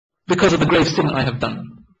because of the grave sin I have done.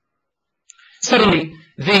 Suddenly,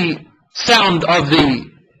 the sound of the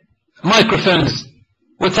microphones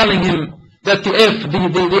were telling him that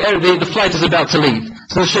the flight is about to leave.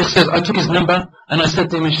 So the Shaykh says, I took his number and I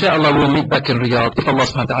said to him, Inshallah, we'll meet back in Riyadh if Allah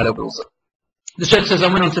subhanahu wa ta'ala wills it. The Shaykh says,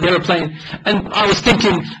 I went onto the aeroplane and I was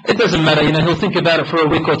thinking, it doesn't matter, he'll think about it for a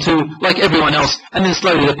week or two like everyone else, and then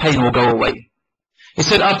slowly the pain will go away. He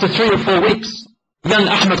said, after 3 or 4 weeks, young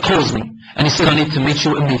Ahmad calls me and he said, I need to meet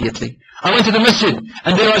you immediately. I went to the masjid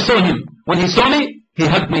and there I saw him. When he saw me, he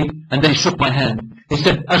hugged me and then he shook my hand. He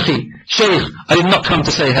said, Akhi, Shaykh, I did not come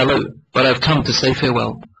to say hello, but I have come to say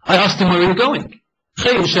farewell. I asked him, where are you going?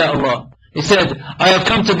 Khair, inshaAllah. He said, I have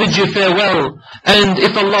come to bid you farewell, and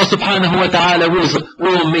if Allah subhanahu wa ta'ala wills, we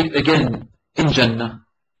will meet again in Jannah.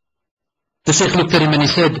 The Shaykh looked at him and he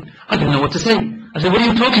said, I don't know what to say. I said, what are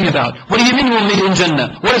you talking about? What do you mean we'll meet in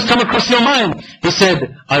Jannah? What has come across your mind? He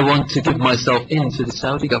said, I want to give myself into the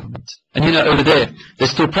Saudi government. And over there, they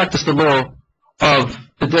still practice the law of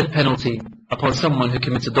the death penalty upon someone who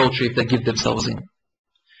commits adultery if they give themselves in.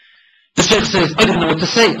 The Shaykh says, I didn't know what to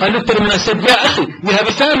say. I looked at him and I said, Ya akhi, you have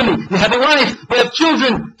a family, you have a wife, you have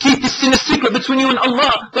children. Keep this sin a secret between you and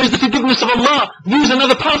Allah. There is the forgiveness of Allah. Use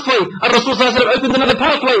another pathway. Rasulullah opened another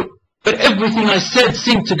pathway. But everything I said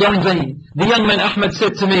seemed to go in vain. The young man Ahmad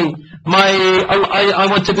said to me, I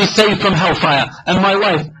want to be saved from hellfire, and my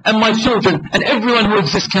wife, and my children, and everyone who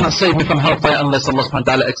exists cannot save me from hellfire unless Allah subhanahu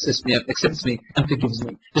wa ta'ala accepts me and forgives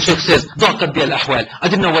me. The Shaykh says, ضاقت بي الأحوال. I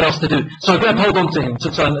didn't know what else to do. So I grabbed hold on to him, so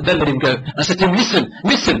then let him go. And I said to him,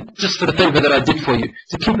 listen, just for the favor that I did for you,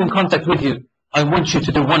 to keep in contact with you, I want you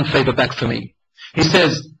to do one favor back for me. He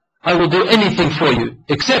says, I will do anything for you,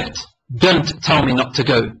 except don't tell me not to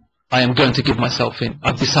go. I am going to give myself in.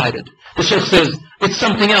 I've decided. The Shaykh says, it's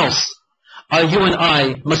something else. You and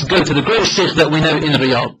I must go to the greatest Shaykh that we know in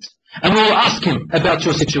Riyadh. And we will ask him about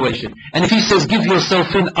your situation. And if he says, give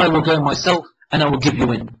yourself in, I will go myself and I will give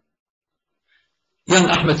you in. Young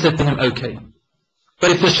Ahmad said to him, okay.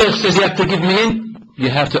 But if the Shaykh says you have to give me in, you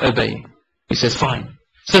have to obey. He says, fine.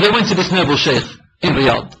 So they went to this noble Shaykh in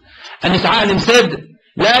Riyadh. And this alim said,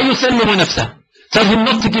 لا يسلم نفسه. Tell him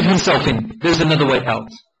not to give himself in. There's another way out.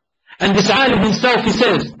 And this alim himself, he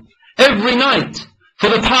says, every night, for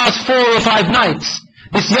the past 4 or 5 nights,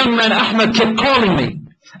 this young man Ahmad kept calling me.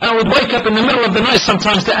 And I would wake up in the middle of the night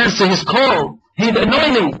sometimes to answer his call. He'd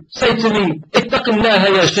annoy me, say to me, اتق الله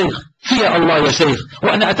يا شيخ, fear Allah ya Shaykh,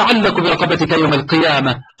 وأنا أتعلق برقبتك يوم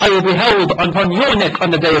القيامة. I will be held upon your neck on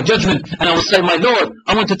the day of judgment. And I will say, my Lord,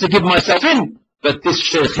 I wanted to give myself in, but this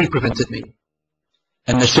Shaykh, he prevented me.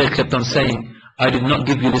 And the Shaykh kept on saying, I did not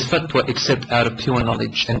give you this fatwa except out of pure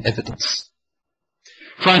knowledge and evidence.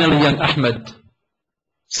 Finally, young Ahmad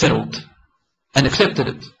settled and accepted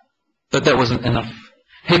it. But that wasn't enough.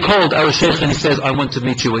 He called our Shaykh and he says, I want to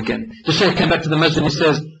meet you again. The Shaykh came back to the masjid and he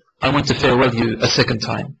says, I want to farewell you a second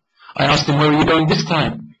time. I asked him, where are you going this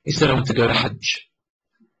time? He said, I want to go to Hajj.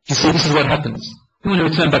 You see, this is what happens. You want to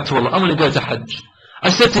return back to Allah. I want to go to Hajj. I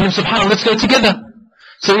said to him, subhanAllah, let's go together.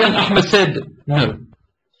 So young Ahmad said, no.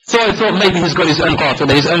 So I thought maybe he's got his own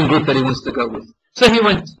qafilah, his own group that he wants to go with. So he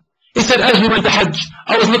went. He said, as we went to Hajj,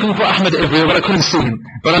 I was looking for Ahmad everywhere, but I couldn't see him.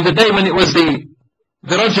 But on the day when it was the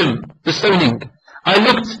rajm, the stoning, I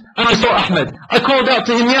looked and I saw Ahmad. I called out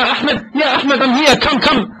to him, Ya Ahmad, I'm here,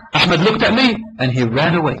 come. Ahmad looked at me and he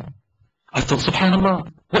ran away. I thought,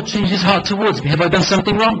 subhanAllah, what changed his heart towards me? Have I done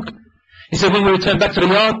something wrong? He said, when we returned back to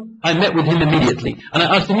Riyadh, I met with him immediately. And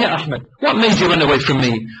I asked him, Ya Ahmad, what made you run away from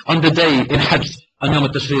me on the day in Hajj? He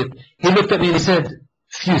looked at me and he said,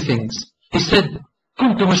 few things. He said,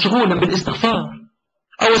 كنت مشغولا بالاستغفار.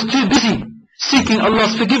 I was too busy seeking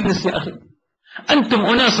Allah's forgiveness, ya akhi. أنتم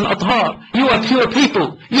أناس أطهار. You are pure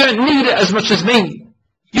people. You don't need it as much as me.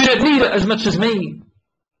 You don't need it as much as me.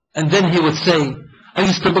 And then he would say, I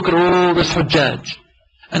used to look at all this Hujjaj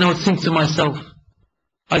and I would think to myself,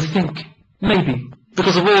 I think maybe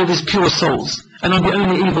because of all these pure souls and I'm the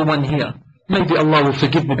only evil one here, maybe Allah will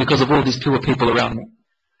forgive me because of all these pure people around me.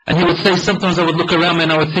 And he would say, sometimes I would look around me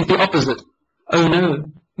and I would think the opposite. Oh no,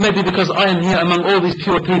 maybe because I am here among all these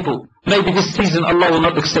pure people, maybe this season Allah will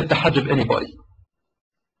not accept the Hajj of anybody.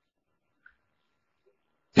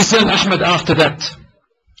 This young Ahmad after that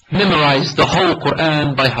memorized the whole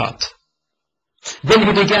Quran by heart. Then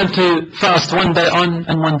he began to fast one day on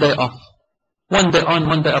and one day off. One day on,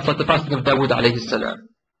 one day off, like the fasting of Dawood alayhi salam.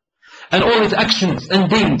 And all his actions and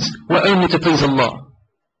deeds were only to please Allah.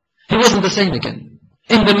 He wasn't the same again.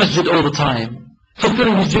 In the masjid all the time,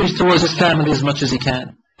 fulfilling his duties towards his family as much as he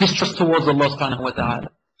can. His trust towards Allah subhanahu wa ta'ala.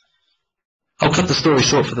 I'll cut the story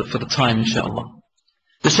short for the time, inshallah.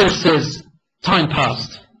 The Shaykh says, time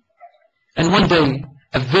passed. And one day,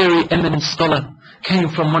 a very eminent scholar came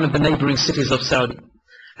from one of the neighboring cities of Saudi.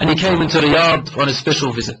 And he came into Riyadh on a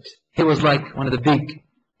special visit. He was like one of the big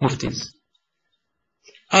muftis.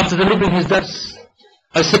 After delivering his dars,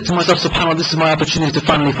 I said to myself, subhanAllah, this is my opportunity to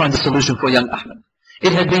finally find a solution for young Ahmed.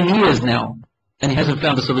 It had been years now, and he hasn't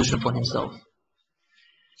found a solution for himself.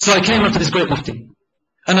 So I came up to this great mufti,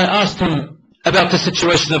 and I asked him about the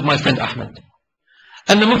situation of my friend Ahmed.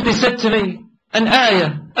 And the mufti said to me, an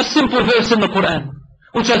ayah, a simple verse in the Quran,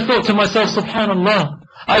 which I thought to myself, subhanAllah,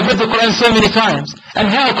 I've read the Quran so many times, and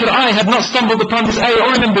how could I have not stumbled upon this ayah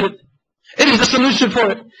or remembered it? It is the solution for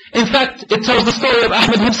it. In fact, it tells the story of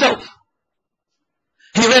Ahmed himself.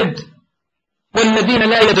 He read, وَالَّذِينَ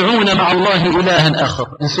لَا يَدْعُونَ مَعَ اللَّهِ إِلَهًا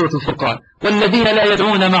آخَرَ in Surah Al-Furqan. وَالَّذِينَ لَا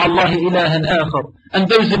يَدْعُونَ مَعَ اللَّهِ إِلَهًا آخَرَ, and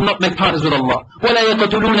those who do not make partners with Allah. وَلَا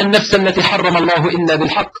يَقْتُلُونَ النَّفْسَ الَّتِي حَرَّمَ اللَّهُ إِلَّا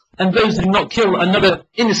بِالْحَقِّ, and those who do not kill another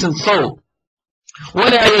innocent soul.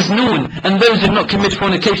 وَلَا يَزْنُونَ, and those who do not commit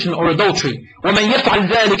fornication or adultery. وَمَنْ يَفْعَلْ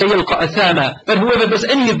ذَلِكَ يَلْقَ أَثَامًا, but whoever does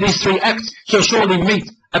any of these three acts shall surely meet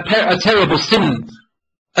a terrible sin.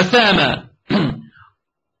 أثاما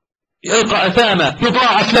يلقى أثاما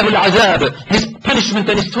يضاعف له العذاب, his punishment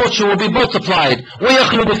and his torture will be multiplied.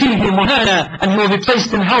 ويخلد فيه مهانا, and he will be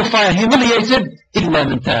placed in hellfire humiliated. إلا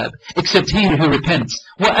من تاب, except he who repents.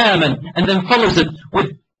 وآمن, and then follows it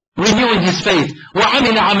with renewing his faith.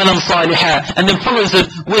 وعمل عملا صالحا, and then follows it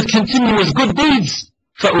with continuous good deeds.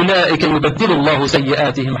 فأولئك يبدل الله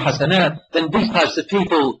سيئاتهم حسنات, then these types of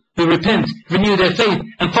people who repent, renew their faith,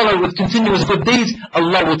 and follow with continuous good deeds,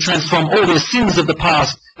 Allah will transform all their sins of the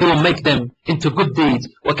past. He will make them into good deeds.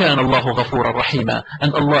 وَكَانَ اللَّهُ غَفُورًا رَحِيمًا,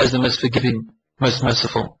 and Allah is the most forgiving, most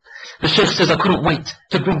merciful. The Shaykh says, I couldn't wait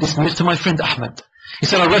to bring this news to my friend Ahmed. He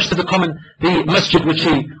said, I rushed to the masjid which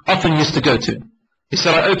he often used to go to. He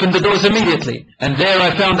said, I opened the doors immediately, and there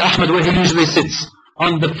I found Ahmed where he usually sits,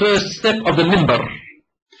 on the first step of the minbar,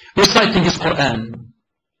 reciting his Quran.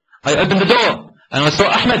 I opened the door, and I saw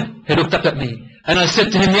Ahmed. He looked up at me, and I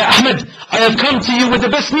said to him, Ya Ahmed, I have come to you with the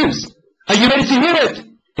best news. Are you ready to hear it?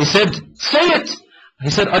 He said, say it. He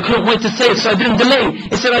said, I couldn't wait to say it, so I didn't delay.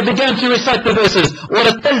 He said, I began to recite the verses.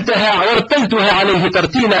 وَرَتَّلْتُهَا عَلَيْهِ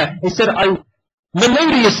تَرْتِيلًا. He said, I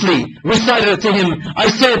melodiously recited it to him. I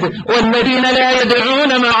said, وَالَّذِينَ لَا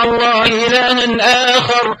يَدْعُونَ مَعَ اللَّهِ إِلَهًا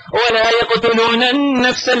آخَرَ وَلَا يَقْتُلُونَ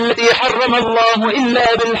النَّفْسَ الَّتِي حَرَّمَ اللَّهُ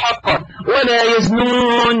إِلَّا بِالْحَقِّ وَلَا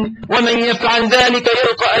يَزْنُونَ وَمَنْ يَفْعَلْ ذَلِكَ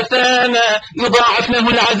يَلْقَ أَثَامًا يُضَاعَفْ لَهُ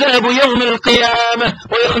الْعَذَابُ يَوْمَ الْقِيَامَةِ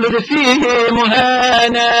وَيَخْلُدْ فِيهِ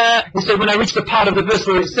مُهَانًا. He said, when I reached the part of the verse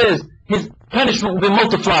where it says, his punishment will be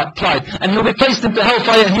multiplied, and he will be placed into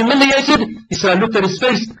hellfire humiliated. He said, I looked at his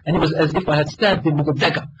face, and it was as if I had stabbed him with a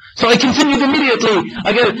dagger. So I continued immediately.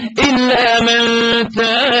 I go, إِلَّا مَنْ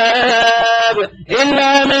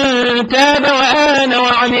تَابَ وَآمَنَ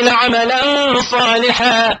وَعَمِلَ عَمَلًا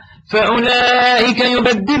صَالِحًا فَأُولَئِكَ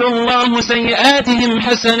يُبَدِّلُ اللَّهُ سَيِّئَاتِهِمْ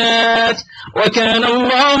حَسَنَاتٍ وَكَانَ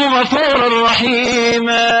اللَّهُ غَفُورًا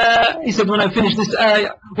رَحِيمًا. He said, when I finished this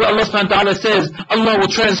ayah, where Allah subhanahu wa ta'ala says, Allah will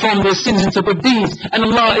transform their sins into good deeds, and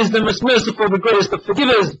Allah is the most merciful, the greatest of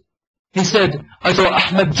forgivers. He said, I saw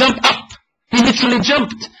Ahmed jump up. He literally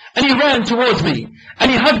jumped, and he ran towards me,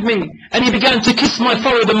 and he hugged me, and he began to kiss my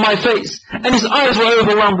forehead and my face, and his eyes were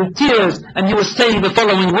overwhelmed with tears, and he was saying the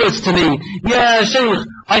following words to me, Ya Shaykh,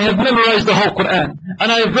 I have memorized the whole Quran,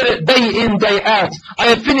 and I have read it day in, day out. I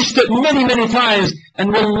have finished it many, many times,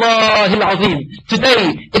 and Wallahi al-Azim,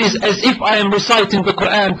 today it is as if I am reciting the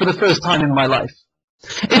Quran for the first time in my life.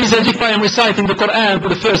 It is as if I am reciting the Quran for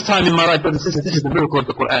the first time in my life. Brothers and sisters, this is the miracle of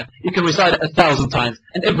the Quran. You can recite it 1,000 times,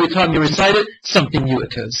 and every time you recite it, something new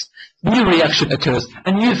occurs. New reaction occurs,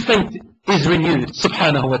 and new faith is renewed.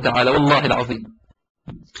 Subhanahu wa ta'ala, Wallahi al-Azim.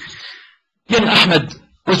 Young Ahmed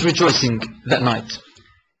was rejoicing that night.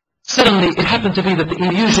 Suddenly, it happened to be that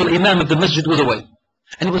the usual imam of the masjid was away,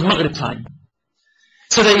 and it was Maghrib time.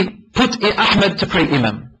 So they put Ahmed to pray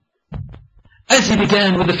imam. As he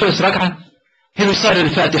began with the first rak'ah, he recited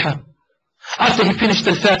Al-Fatiha. After he finished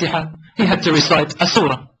Al-Fatiha, he had to recite a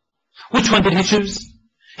surah. Which one did he choose?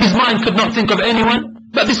 His mind could not think of anyone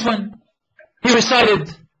but this one. He recited,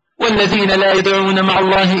 وَالَّذِينَ لَا يَدْعُونَ مَعَ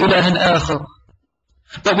اللَّهِ إِلَهًا آخَرَ.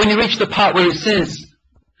 But when he reached the part where it says,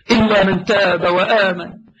 إِلَّا مَنْ تَابَ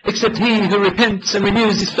وَآمَنَ, except he who repents and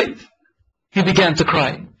renews his faith, he began to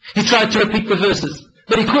cry. He tried to repeat the verses,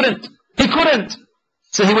 but he couldn't. He couldn't.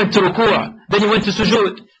 So he went to ruku', then he went to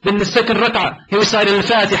sujood, then the second rak'ah, he recited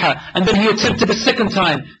al-Fatiha, and then he attempted the second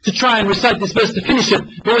time to try and recite this verse to finish it.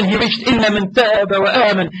 But when he reached إِلَّا مَنْ تَابَ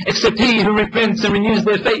وَآمَنَ, except he who repents and renews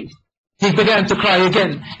their faith, he began to cry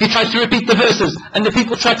again. He tried to repeat the verses, and the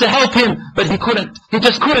people tried to help him, but he couldn't. He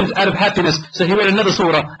just couldn't out of happiness. So he read another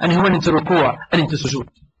surah, and he went into ruku' and into sujood.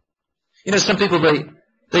 You know, some people,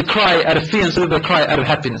 they cry out of fear, and some people cry out of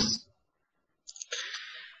happiness.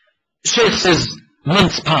 Sheikh says,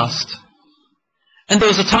 months passed, and there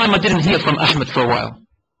was a time I didn't hear from Ahmed for a while.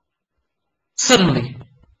 Suddenly,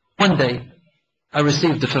 one day, I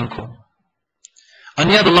received a phone call. On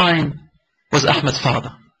the other line was Ahmed's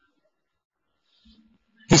father.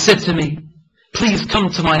 He said to me, please come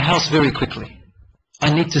to my house very quickly.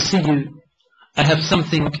 I need to see you. I have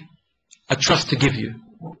something I trust to give you.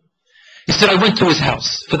 He said, I went to his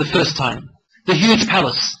house for the first time, the huge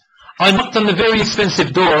palace. I knocked on the very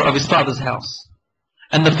expensive door of his father's house,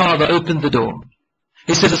 and the father opened the door.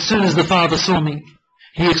 He said, as soon as the father saw me,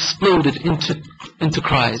 he exploded into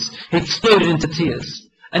cries. He exploded into tears,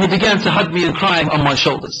 and he began to hug me and crying on my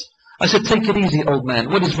shoulders. I said, take it easy, old man.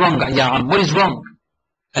 What is wrong, ya am? What is wrong?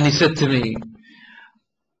 And he said to me,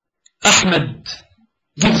 Ahmed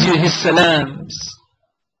gives you his salams.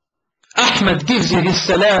 Ahmed gives you his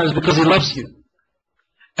salams because he loves you.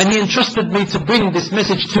 And he entrusted me to bring this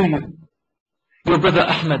message to you. Your brother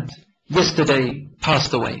Ahmed yesterday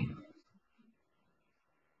passed away.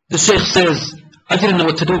 The Sheikh says, I didn't know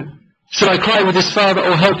what to do. Should I cry with his father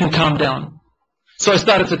or help him calm down? So I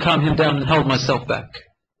started to calm him down and held myself back.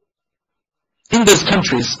 In those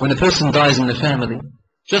countries, when a person dies in the family,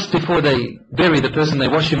 just before they bury the person, they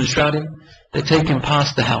wash him and shroud him, they take him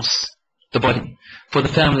past the house, the body, for the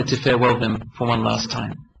family to farewell them for one last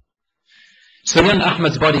time. So young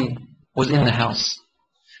Ahmed's body was in the house.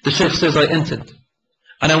 The Sheikh says, I entered,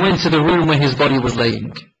 and I went to the room where his body was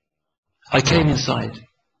laying. I came inside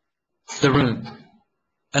the room,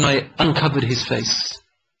 and I uncovered his face.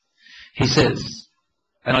 He says,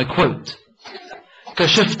 and I quote,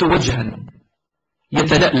 كَشَفْتُ وَجْهًا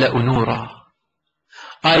يَتَلَأْلَأُ نُورًا.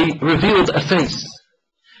 I revealed a face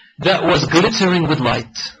that was glittering with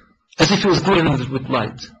light, as if it was glittering with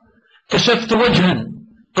light. كَشَفْتُ وَجْهًا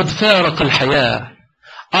قَدْ فَارَقَ الْحَيَاةِ.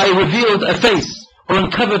 I revealed a face, or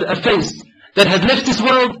uncovered a face, that had left this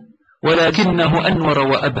world, وَلَكِنَّهُ أَنْوَرَ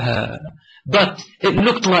وَأَبْهَى. But it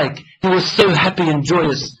looked like he was so happy and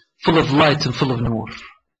joyous, full of light and full of nur.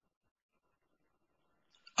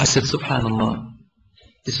 I said, Subhanallah,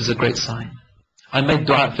 this is a great sign. I made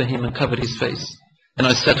dua for him and covered his face. And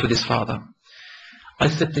I sat with his father. I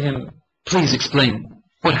said to him, please explain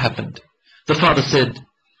what happened. The father said,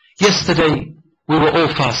 yesterday we were all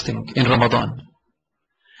fasting in Ramadan.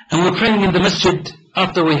 And we were praying in the masjid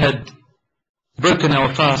after we had broken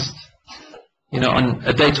our fast, on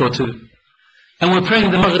a date or two. And we were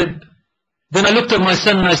praying the Maghrib. Then I looked at my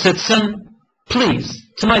son and I said, son, please,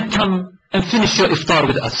 tonight come and finish your iftar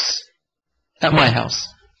with us at my house.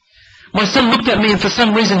 My son looked at me and for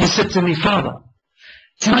some reason he said to me, father,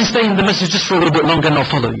 can I stay in the masjid just for a little bit longer and I'll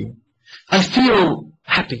follow you? I feel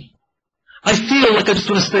happy. I feel like I just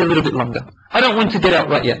want to stay a little bit longer. I don't want to get out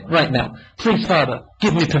right now. Please, father,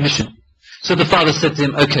 give me permission. So the father said to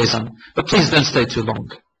him, okay, son, but please don't stay too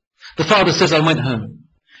long. The father says, I went home.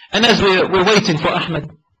 And as we're waiting for Ahmed,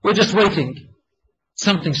 we're just waiting.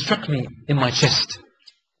 Something struck me in my chest.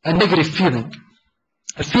 A negative feeling.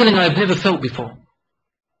 A feeling I've never felt before.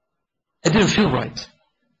 It didn't feel right.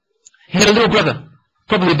 He had a little brother,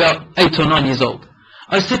 probably about 8 or 9 years old.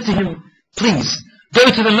 I said to him, please, go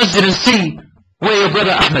to the masjid and see where your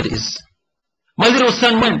brother Ahmed is. My little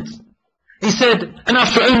son went. He said, and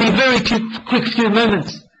after only a very quick few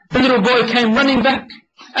moments, the little boy came running back,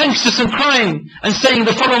 anxious and crying, and saying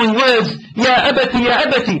the following words, Ya abati, ya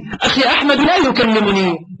abati, akhi Ahmed la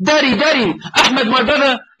yukallimuni. Daddy, daddy, Ahmed, my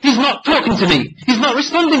brother, he's not talking to me. He's not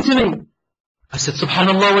responding to me. I said,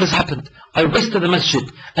 Subhanallah, what has happened? I raced to the masjid,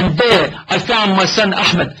 and there I found my son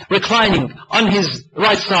Ahmed reclining on his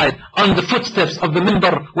right side on the footsteps of the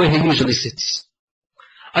minbar where he usually sits.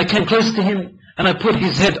 I came close to him and I put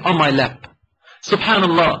his head on my lap.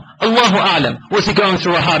 Subhanallah, Allahu A'lam. Was he going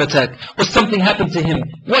through a heart attack? Was something happened to him?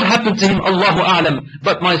 What happened to him? Allahu A'lam.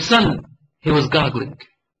 But my son, he was gargling.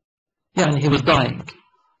 Yeah, and he was dying.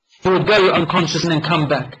 He would go unconscious and then come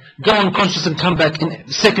back. Go unconscious and come back in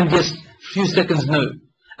second yes, few seconds no.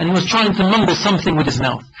 And he was trying to mumble something with his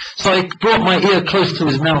mouth. So I brought my ear close to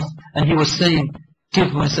his mouth and he was saying,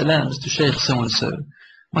 give my salams to Sheikh so-and-so.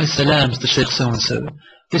 My salams to Sheikh so-and-so.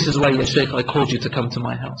 This is why, Ya Sheikh, I called you to come to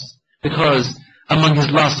my house. Because among his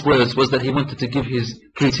last words was that he wanted to give his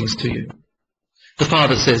greetings to you. The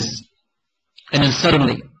father says, and then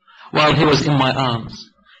suddenly, while he was in my arms,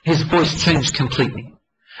 his voice changed completely,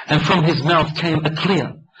 and from his mouth came a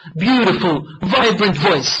clear, beautiful, vibrant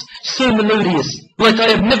voice, so melodious, like I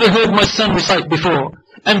have never heard my son recite before.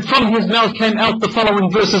 And from his mouth came out the following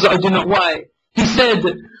verses, I do not why. He said,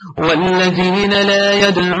 وَالَّذِينَ لَا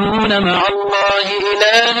يَدْعُونَ مَعَ اللَّهِ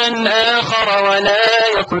إِلَهًا آخَرَ وَلَا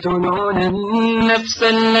يَقْتُلُونَ النَّفْسَ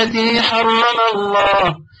الَّتِي حَرَّمَ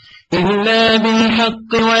اللَّهُ إِلَّا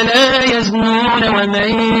بِالْحَقِّ وَلَا يَزْنُونَ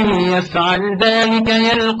وَمَن يَفْعَلْ ذَلِكَ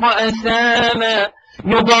يَلْقَ أَثَامًا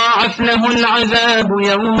يضاعف له العذاب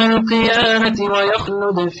يوم القيامة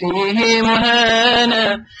ويخلد فيه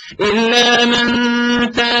مهانا إلا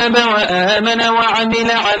من تاب وآمن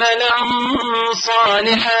وعمل عملا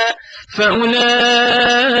صالحا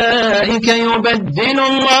فأولئك يبدل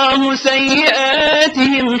الله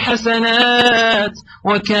سيئاتهم حسنات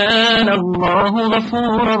وكان الله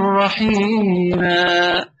غفورا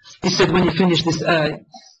رحيما. He said when he finished this ayah,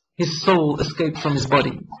 his soul escaped from his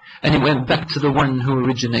body and he went back to the one who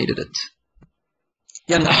originated it.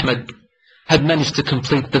 Young Ahmed had managed to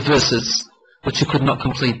complete the verses which he could not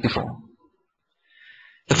complete before.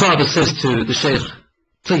 The father says to the Shaykh,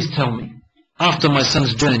 please tell me, after my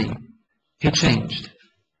son's journey, he changed.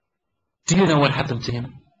 Do you know what happened to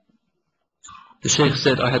him? The Shaykh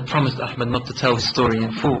said, I had promised Ahmed not to tell his story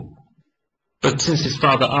in full, but since his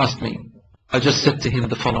father asked me, I just said to him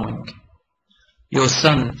the following. Your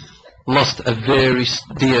son lost a very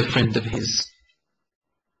dear friend of his.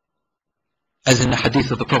 As in the hadith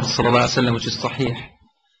of the Prophet ﷺ, which is sahih,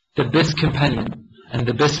 the best companion and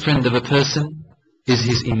the best friend of a person is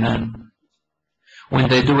his iman. When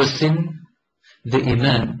they do a sin, the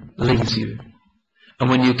iman leaves you. And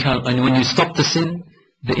when you stop the sin,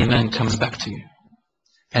 the iman comes back to you.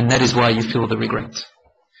 And that is why you feel the regret.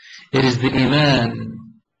 It is the iman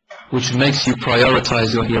which makes you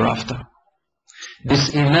prioritize your hereafter.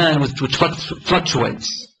 This iman which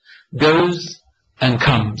fluctuates, goes and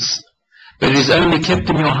comes. But it is only kept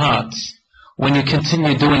in your heart when you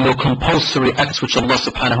continue doing your compulsory acts which Allah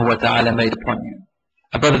subhanahu wa ta'ala made upon you.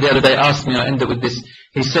 A brother the other day asked me, I end up with this,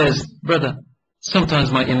 he says, brother,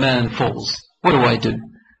 sometimes my iman falls. What do I do?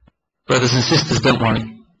 Brothers and sisters, don't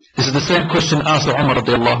worry. This is the same question asked of Umar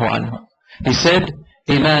radiallahu anhu. He said,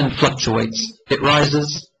 iman fluctuates. It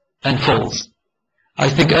rises and falls. I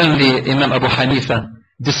think only Imam Abu Hanifa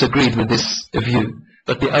disagreed with this view,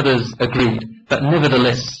 but the others agreed. But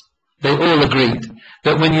nevertheless, they all agreed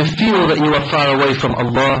that when you feel that you are far away from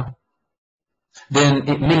Allah, then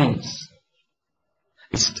it means.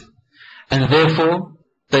 And therefore,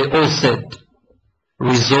 they all said,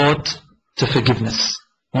 resort to forgiveness.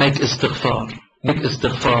 Make istighfar. Make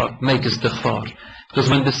istighfar. Make istighfar. Because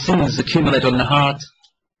when the sins accumulate on the heart,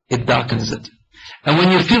 it darkens it. And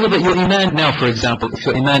when you feel that your iman, now for example, if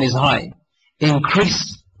your iman is high,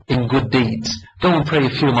 increase in good deeds. Go and pray a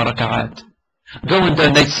few maraka'at. Go and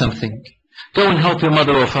donate something. Go and help your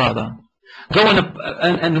mother or father. Go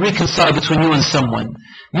and reconcile between you and someone.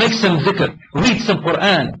 Make some dhikr. Read some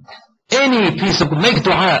Quran. Make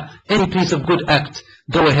dua. Any piece of good act.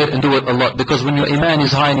 Go ahead and do it a lot. Because when your iman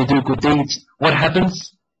is high and you do good deeds, what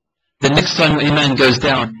happens? The next time your iman goes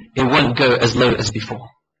down, it won't go as low as before.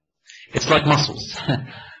 It's like muscles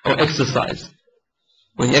or exercise.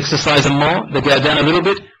 When you exercise them more, they go down a little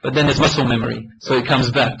bit, but then there's muscle memory. So it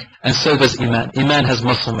comes back. And so does iman. Iman has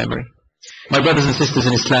muscle memory. My brothers and sisters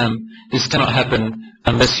in Islam, this cannot happen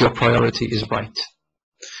unless your priority is right.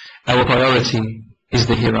 Our priority is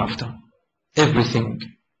the hereafter. Everything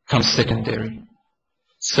comes secondary.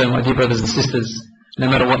 So my dear brothers and sisters, no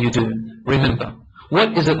matter what you do, remember,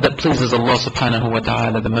 what is it that pleases Allah subhanahu wa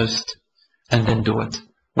ta'ala the most? And then do it.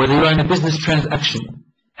 Whether you are in a business transaction,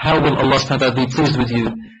 how will Allah subhanahu wa ta'ala be pleased with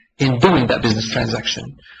you in doing that business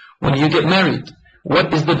transaction? When you get married,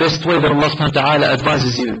 what is the best way that Allah subhanahu wa ta'ala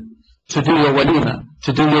advises you? To do your walima,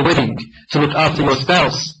 to do your wedding, to look after your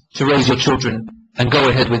spouse, to raise your children, and go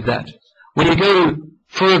ahead with that. When you go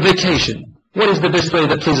for a vacation, what is the best way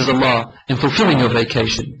that pleases Allah in fulfilling your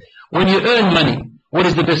vacation? When you earn money, what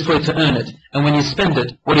is the best way to earn it? And when you spend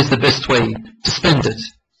it, what is the best way to spend it?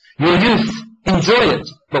 Your youth, enjoy it.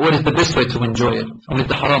 But what is the best way to enjoy it? And what is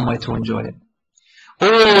the haram way to enjoy it?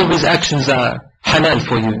 All these actions are halal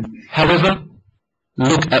for you. However,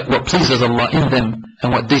 look at what pleases Allah in them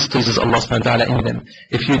and what displeases Allah subhanahu wa ta'ala in them.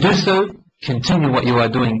 If you do so, continue what you are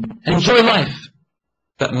doing. Enjoy life.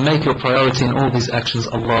 But make your priority in all these actions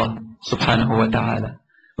Allah subhanahu wa ta'ala.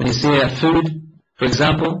 When you see food, for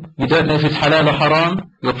example, you don't know if it's halal or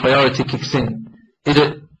haram, your priority kicks in. Is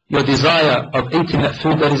it your desire of eating that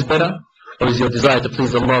food that is better? or is your desire to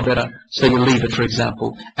please Allah better, so you leave it, for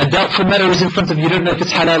example. A doubtful matter is in front of you, you don't know if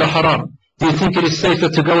it's halal or haram. Do you think it is safer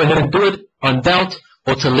to go ahead and do it on doubt,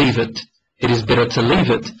 or to leave it? It is better to leave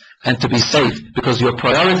it and to be safe, because your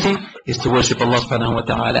priority is to worship Allah subhanahu wa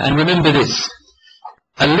ta'ala. And remember this,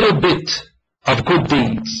 a little bit of good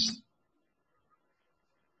deeds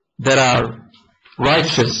that are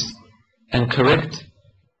righteous and correct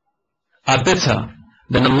are better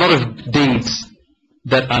than a lot of deeds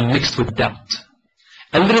that are mixed with doubt.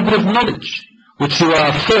 A little bit of knowledge which you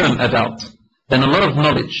are firm about than a lot of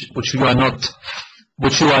knowledge which you are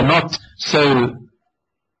not so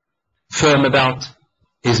firm about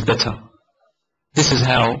is better. This is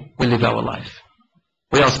how we live our life.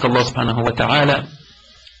 We ask Allah subhanahu wa ta'ala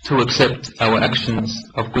to accept our actions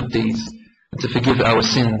of good deeds, and to forgive our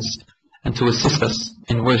sins, and to assist us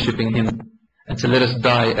in worshipping Him, and to let us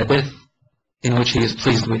die a death in which He is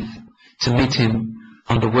pleased with, to meet Him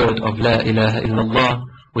on the word of La ilaha illallah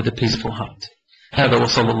with a peaceful heart. هذا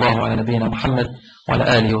وصلى الله على نبينا محمد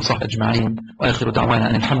وعلى آله وصحبه أجمعين وآخر دعوانا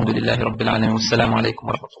أن الحمد لله رب العالمين والسلام عليكم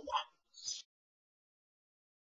ورحمة الله.